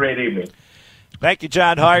guys have a great evening. Thank you,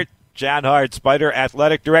 John Hart. John Hart, Spider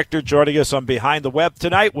Athletic Director, joining us on Behind the Web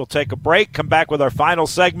tonight. We'll take a break, come back with our final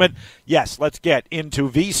segment. Yes, let's get into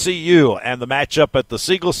VCU and the matchup at the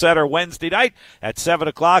Siegel Center Wednesday night at 7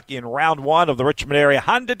 o'clock in round one of the Richmond Area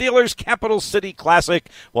Honda Dealers Capital City Classic.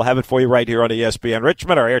 We'll have it for you right here on ESPN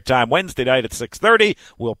Richmond. Our airtime Wednesday night at 6:30.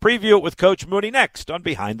 We'll preview it with Coach Mooney next on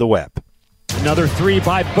Behind the Web. Another three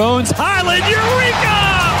by Bones Highland. Eureka!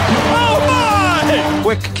 Oh, my!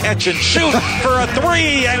 Quick catch and shoot for a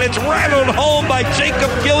three, and it's rattled home by Jacob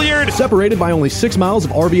Gilliard. Separated by only 6 miles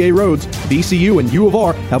of RVA roads, VCU and U of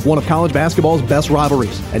R have one of college basketball's best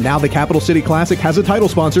rivalries. And now the Capital City Classic has a title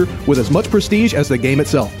sponsor with as much prestige as the game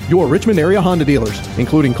itself. Your Richmond area Honda dealers,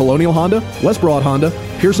 including Colonial Honda, West Broad Honda,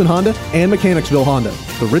 Pearson Honda, and Mechanicsville Honda.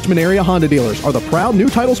 The Richmond area Honda dealers are the proud new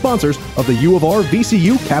title sponsors of the U of R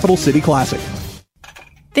VCU Capital City Classic.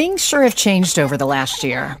 Things sure have changed over the last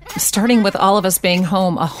year, starting with all of us being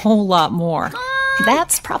home a whole lot more.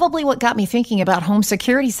 That's probably what got me thinking about home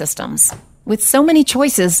security systems. With so many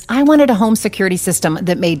choices, I wanted a home security system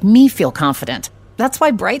that made me feel confident. That's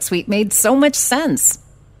why BrightSuite made so much sense.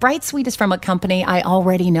 BrightSuite is from a company I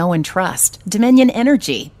already know and trust, Dominion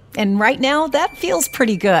Energy. And right now, that feels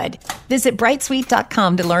pretty good. Visit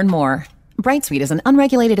brightsuite.com to learn more. BrightSuite is an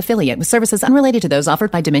unregulated affiliate with services unrelated to those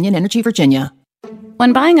offered by Dominion Energy Virginia.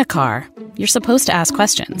 When buying a car, you're supposed to ask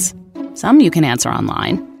questions. Some you can answer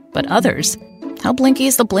online, but others, how blinky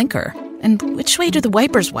is the blinker? And which way do the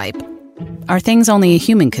wipers wipe? Are things only a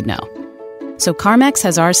human could know. So CarMax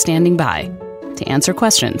has ours standing by to answer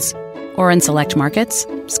questions. Or in select markets,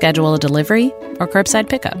 schedule a delivery or curbside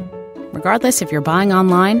pickup. Regardless if you're buying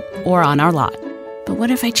online or on our lot. But what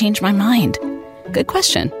if I change my mind? Good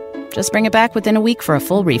question. Just bring it back within a week for a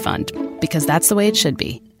full refund, because that's the way it should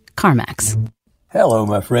be. CarMax. Hello,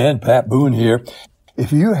 my friend. Pat Boone here.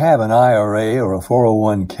 If you have an IRA or a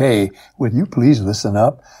 401k, would you please listen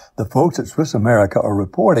up? The folks at Swiss America are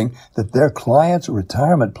reporting that their clients'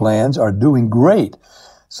 retirement plans are doing great.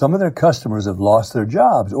 Some of their customers have lost their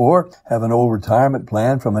jobs or have an old retirement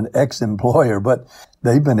plan from an ex-employer, but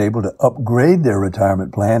they've been able to upgrade their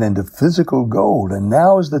retirement plan into physical gold. And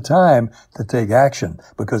now is the time to take action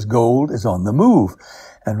because gold is on the move.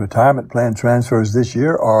 And retirement plan transfers this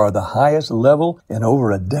year are the highest level in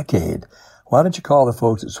over a decade. Why don't you call the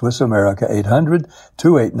folks at Swiss America,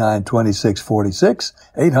 800-289-2646,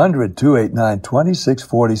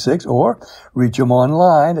 800-289-2646, or reach them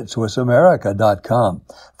online at SwissAmerica.com.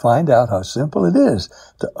 Find out how simple it is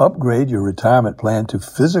to upgrade your retirement plan to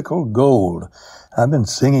physical gold. I've been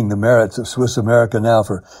singing the merits of Swiss America now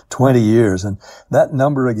for 20 years, and that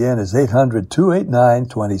number again is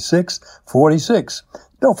 800-289-2646.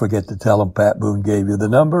 Don't forget to tell them Pat Boone gave you the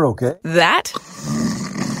number, okay? That's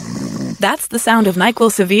the sound of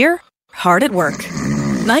NyQuil Severe hard at work.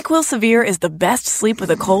 NyQuil Severe is the best sleep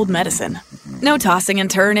with a cold medicine. No tossing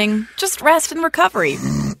and turning, just rest and recovery.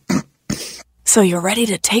 So you're ready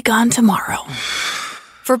to take on tomorrow.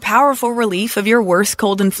 For powerful relief of your worst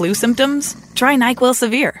cold and flu symptoms, try NyQuil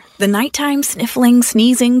Severe. The nighttime sniffling,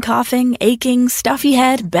 sneezing, coughing, aching, stuffy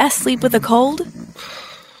head, best sleep with a cold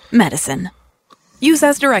medicine. Use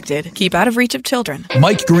as directed. Keep out of reach of children.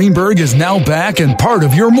 Mike Greenberg is now back and part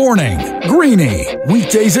of your morning. Greeny,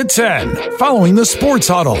 weekdays at 10, following the Sports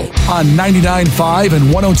Huddle on 99.5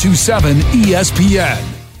 and 102.7 ESPN.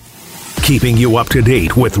 Keeping you up to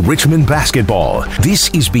date with Richmond basketball. This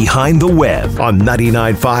is Behind the Web on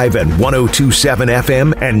 99.5 and 102.7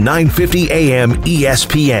 FM and 950 AM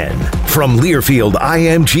ESPN. From Learfield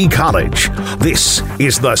IMG College, this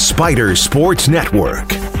is the Spider Sports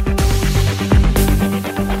Network.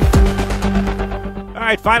 All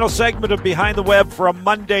right, final segment of Behind the Web for a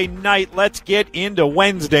Monday night. Let's get into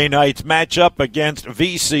Wednesday night's matchup against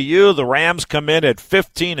VCU. The Rams come in at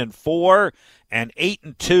 15-4 and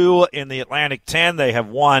 8-2 in the Atlantic 10. They have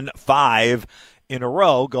won 5 in a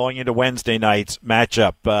row going into Wednesday night's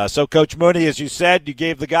matchup. So, Coach Mooney, as you said, you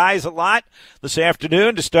gave the guys a lot this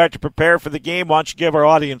afternoon to start to prepare for the game. Why don't you give our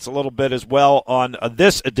audience a little bit as well on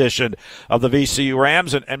this edition of the VCU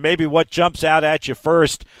Rams and maybe what jumps out at you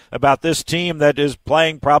first about this team that is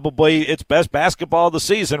playing probably its best basketball of the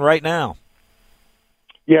season right now?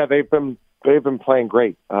 Yeah, they've been playing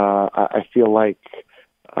great. I feel like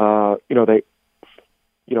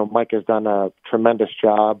Mike has done a tremendous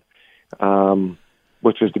job.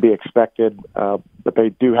 Which is to be expected. But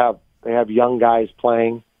they have young guys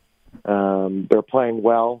playing. They're playing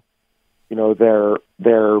well. Their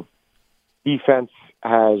defense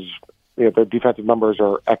their defensive numbers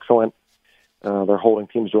are excellent. They're holding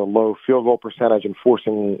teams to a low field goal percentage and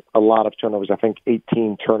forcing a lot of turnovers. I think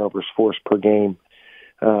 18 turnovers forced per game,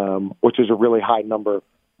 which is a really high number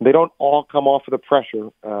they don't all come off of the pressure,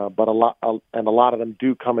 but a lot of them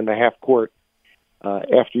do come into half court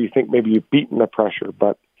after you think maybe you've beaten the pressure.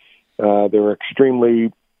 But they're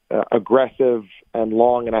extremely aggressive and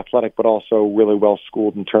long and athletic, but also really well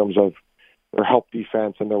schooled in terms of their help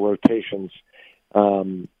defense and their rotations.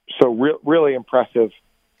 So really impressive.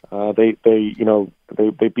 They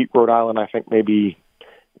beat Rhode Island, I think maybe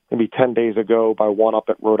 10 days ago by 1 up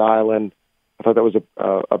at Rhode Island. I thought that was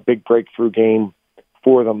a big breakthrough game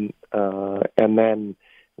for them. And then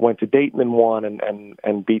went to Dayton and won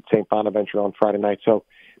and beat St. Bonaventure on Friday night. So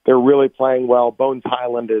they're really playing well. Bones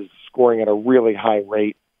Highland is scoring at a really high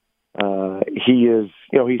rate. He's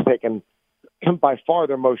taken by far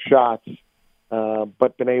their most shots,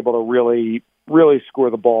 but been able to really score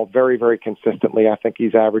the ball very, very consistently. I think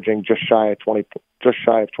he's averaging just shy of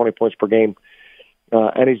 20 points per game.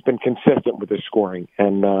 And he's been consistent with his scoring.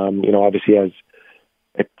 And, obviously has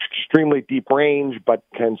extremely deep range, but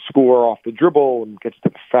can score off the dribble and gets to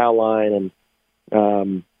the foul line.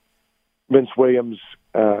 And Vince Williams,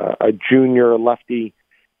 a junior lefty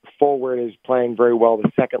forward, is playing very well,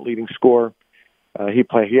 the second leading scorer. He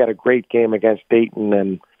had a great game against Dayton,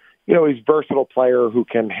 and he's a versatile player who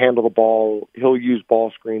can handle the ball. He'll use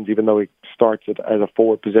ball screens even though he starts it as a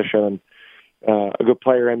forward position. A good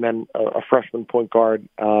player, and then a freshman point guard,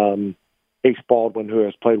 Ace Baldwin, who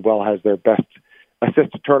has played well, has their best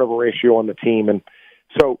assist-to-turnover ratio on the team. And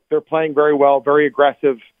so they're playing very well, very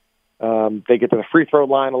aggressive. They get to the free throw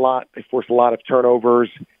line a lot. They force a lot of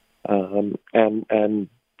turnovers, and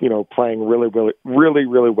playing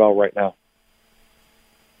really well right now.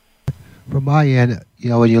 From my end,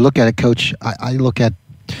 when you look at it, Coach, I look at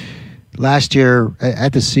last year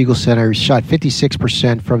at the Siegel Center, shot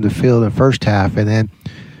 56% from the field in the first half, and then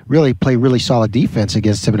really played really solid defense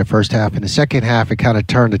against him in the first half. In the second half, it kind of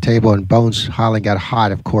turned the table, and Bones Highland got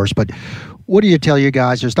hot, of course. But what do you tell you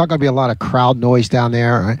guys? There's not going to be a lot of crowd noise down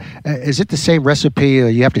there. Is it the same recipe?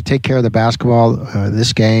 You have to take care of the basketball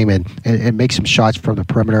this game and make some shots from the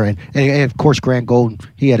perimeter. And of course, Grant Golden,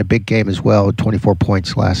 he had a big game as well, 24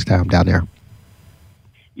 points last time down there.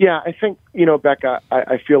 Yeah, I think, Becca,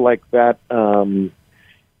 I feel like that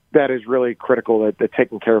is really critical, that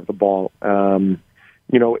taking care of the ball. I'm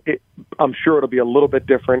sure it'll be a little bit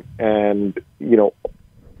different, and,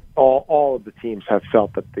 all of the teams have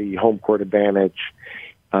felt that the home court advantage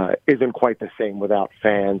isn't quite the same without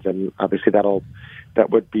fans, and obviously that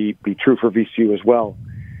would be true for VCU as well.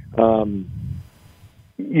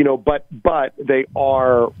 But they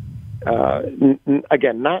are,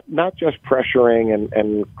 again, not just pressuring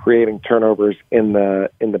and creating turnovers in the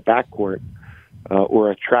backcourt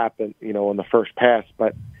or a trap on the first pass,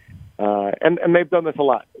 but and they've done this a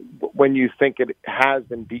lot. When you think it has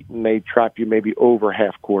been beaten, they trap you maybe over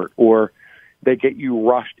half court, or they get you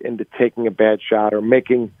rushed into taking a bad shot or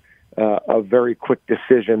making a very quick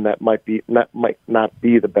decision that might not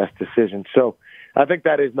be the best decision. So I think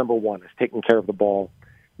that is number one, is taking care of the ball.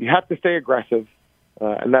 You have to stay aggressive,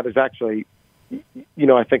 and that is actually,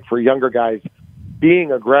 I think for younger guys,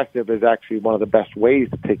 being aggressive is actually one of the best ways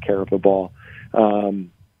to take care of the ball.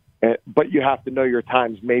 But you have to know your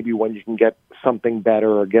times, maybe when you can get something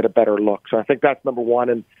better or get a better look. So I think that's number one.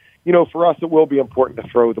 And, for us, it will be important to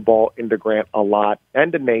throw the ball into Grant a lot,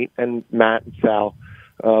 and to Nate and Matt and Sal,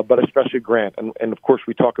 but especially Grant. And of course,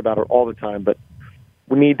 we talk about it all the time, but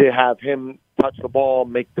we need to have him touch the ball,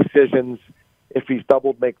 make decisions. If he's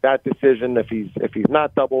doubled, make that decision. If he's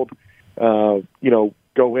not doubled, go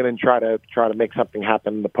in and try to make something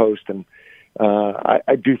happen in the post. And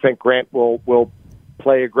I do think Grant will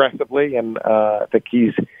play aggressively, and I think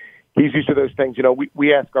he's used to those things.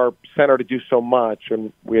 We ask our center to do so much,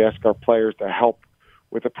 and we ask our players to help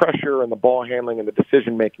with the pressure and the ball handling and the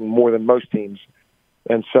decision making more than most teams.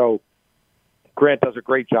 And so Grant does a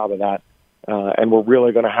great job of that, and we're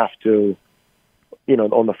really going to have to,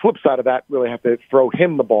 on the flip side of that, really have to throw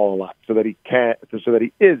him the ball a lot so that he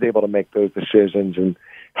is able to make those decisions and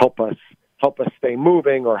help us stay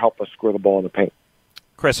moving or help us score the ball in the paint.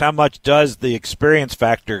 Chris, how much does the experience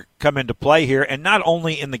factor come into play here, and not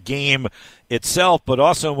only in the game itself, but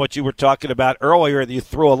also in what you were talking about earlier, that you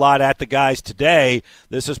threw a lot at the guys today?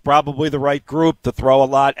 This is probably the right group to throw a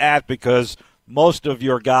lot at, because most of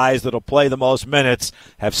your guys that'll play the most minutes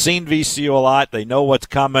have seen VCU a lot. They know what's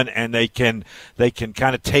coming, and they can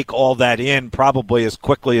kind of take all that in probably as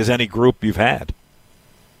quickly as any group you've had.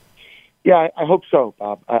 Yeah, I hope so,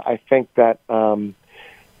 Bob. I think that,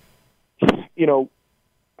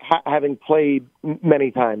 having played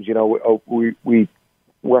many times, we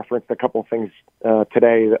referenced a couple of things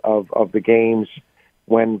today of the games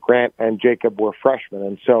when Grant and Jacob were freshmen.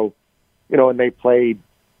 And so, and they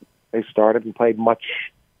started and played much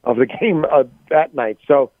game that night.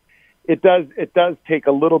 So it does take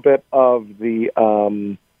a little bit of the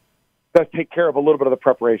does take care of a little bit of the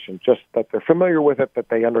preparation, just that they're familiar with it, that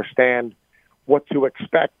they understand what to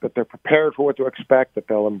expect, that they're prepared for what to expect, that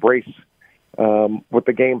they'll embrace what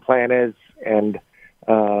the game plan is, and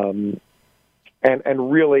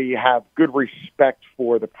really have good respect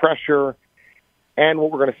for the pressure and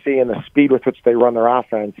what we're going to see in the speed with which they run their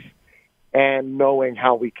offense, and knowing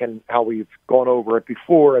how we've gone over it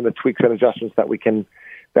before and the tweaks and adjustments that we can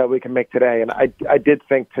make today. And I did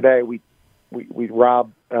think today we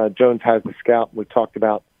Rob Jones has the scout, and we talked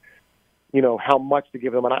about how much to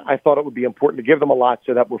give them, and I thought it would be important to give them a lot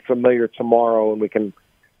so that we're familiar tomorrow and we can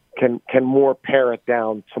more pare it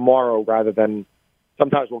down tomorrow rather than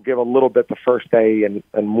sometimes we'll give a little bit the first day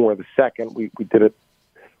and more the second. We did it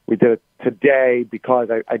today because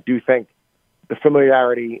I do think the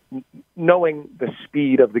familiarity, knowing the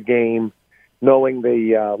speed of the game, knowing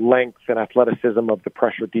the length and athleticism of the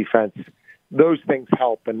pressure defense, those things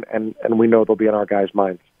help, and we know they'll be in our guys'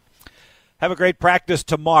 minds. Have a great practice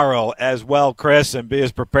tomorrow as well, Chris, and be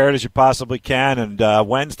as prepared as you possibly can. And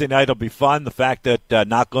Wednesday night will be fun. The fact that,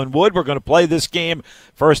 knock on wood, we're going to play this game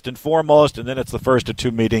first and foremost, and then it's the first of two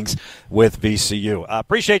meetings with VCU.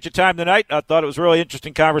 Appreciate your time tonight. I thought it was a really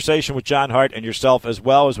interesting conversation with John Hart and yourself as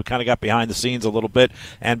well, as we kind of got behind the scenes a little bit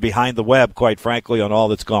and behind the web, quite frankly, on all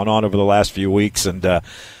that's gone on over the last few weeks. And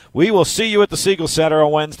we will see you at the Siegel Center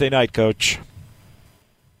on Wednesday night, Coach.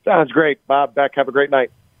 Sounds great. Bob, Beck, have a great night.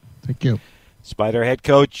 Thank you. Spider head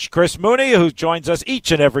coach Chris Mooney, who joins us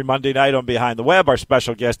each and every Monday night on Behind the Web. Our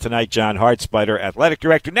special guest tonight, John Hart, Spider athletic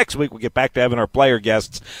director. Next week, we'll get back to having our player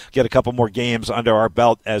guests, get a couple more games under our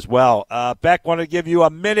belt as well. Beck, wanted to give you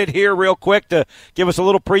a minute here real quick to give us a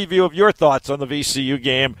little preview of your thoughts on the VCU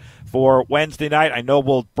game for Wednesday night. I know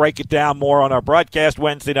we'll break it down more on our broadcast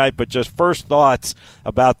Wednesday night, but just first thoughts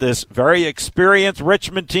about this very experienced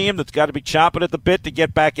Richmond team that's got to be chomping at the bit to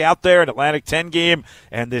get back out there, an Atlantic 10 game,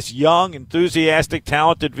 and this young, enthusiastic,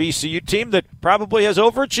 talented VCU team that probably has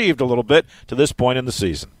overachieved a little bit to this point in the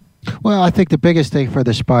season. Well, I think the biggest thing for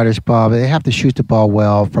the Spiders, Bob, they have to shoot the ball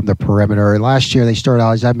well from the perimeter. Last year they started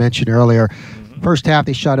out, as I mentioned earlier, first half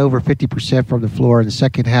they shot over 50% from the floor. In the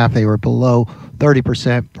second half they were below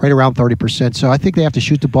 30%, right around 30%. So I think they have to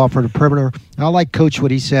shoot the ball from the perimeter. I like Coach what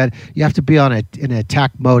he said. You have to be in an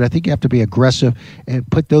attack mode. I think you have to be aggressive and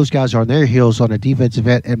put those guys on their heels on a defensive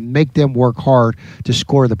end and make them work hard to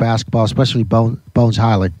score the basketball, especially Bones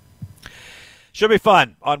Highland. Should be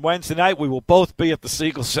fun. On Wednesday night, we will both be at the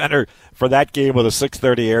Siegel Center for that game with a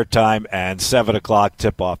 6:30 airtime and 7 o'clock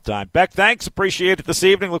tip-off time. Beck, thanks. Appreciate it this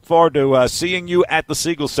evening. Look forward to seeing you at the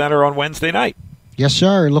Siegel Center on Wednesday night. Yes,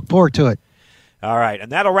 sir. Look forward to it. All right, and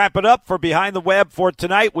that'll wrap it up for Behind the Web for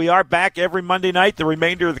tonight. We are back every Monday night, the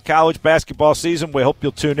remainder of the college basketball season. We hope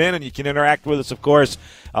you'll tune in, and you can interact with us, of course,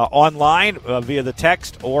 online via the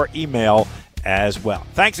text or email as well.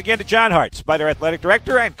 Thanks again to John Hart, Spider Athletic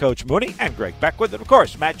Director, and Coach Mooney, and Greg Beckwith, and, of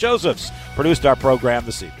course, Matt Josephs produced our program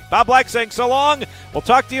this evening. Bob Black saying so long. We'll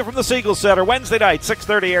talk to you from the Siegel Center Wednesday night,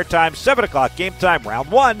 6:30 airtime, 7 o'clock game time,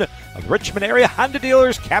 round one of Richmond Area Honda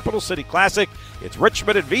Dealers Capital City Classic. It's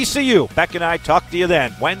Richmond and VCU. Beck and I talk to you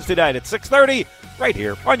then, Wednesday night at 6:30, right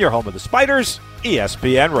here on your home of the Spiders,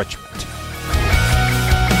 ESPN Richmond.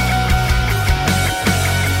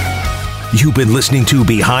 You've been listening to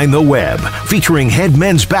Behind the Web, featuring head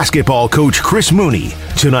men's basketball coach Chris Mooney.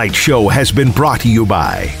 Tonight's show has been brought to you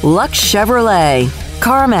by Lux Chevrolet,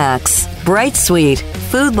 CarMax, Bright Sweet,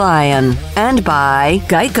 Food Lion, and by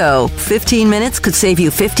Geico. 15 minutes could save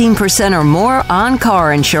you 15% or more on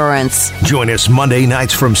car insurance. Join us Monday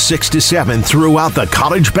nights from 6 to 7 throughout the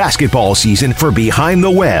college basketball season for Behind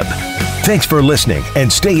the Web. Thanks for listening,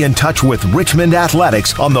 and stay in touch with Richmond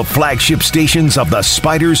Athletics on the flagship stations of the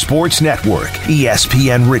Spider Sports Network,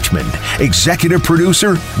 ESPN Richmond. Executive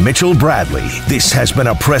producer, Mitchell Bradley. This has been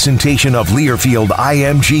a presentation of Learfield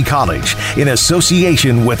IMG College in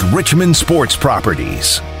association with Richmond Sports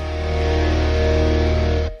Properties.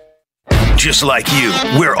 Just like you,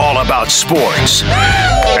 we're all about sports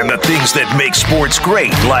and the things that make sports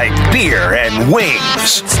great, like beer and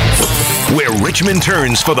wings. Where Richmond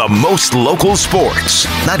turns for the most local sports.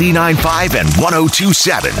 99.5 and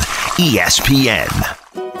 102.7 ESPN.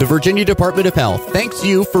 The Virginia Department of Health thanks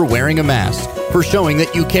you for wearing a mask, for showing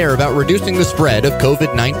that you care about reducing the spread of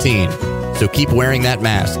COVID-19. So keep wearing that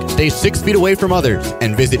mask, stay 6 feet away from others,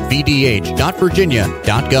 and visit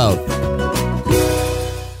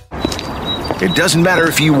vdh.virginia.gov. It doesn't matter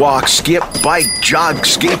if you walk, skip, bike, jog,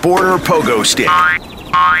 skateboard, or pogo stick.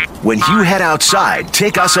 When you head outside,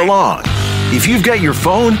 take us along. If you've got your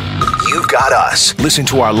phone, you've got us. Listen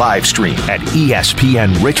to our live stream at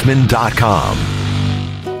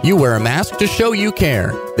espnrichmond.com. You wear a mask to show you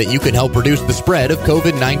care, that you can help reduce the spread of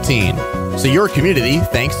COVID-19. So your community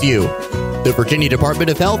thanks you. The Virginia Department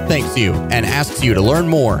of Health thanks you and asks you to learn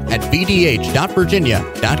more at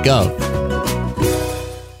vdh.virginia.gov.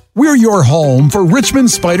 We're your home for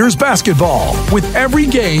Richmond Spiders basketball with every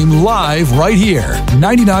game live right here.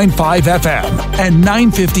 99.5 FM and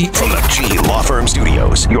 950 from the G Law Firm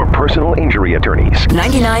Studios, your personal injury attorneys.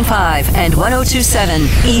 99.5 and 102.7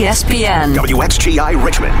 ESPN. WXGI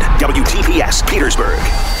Richmond, WTPS Petersburg.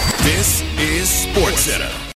 This is SportsCenter.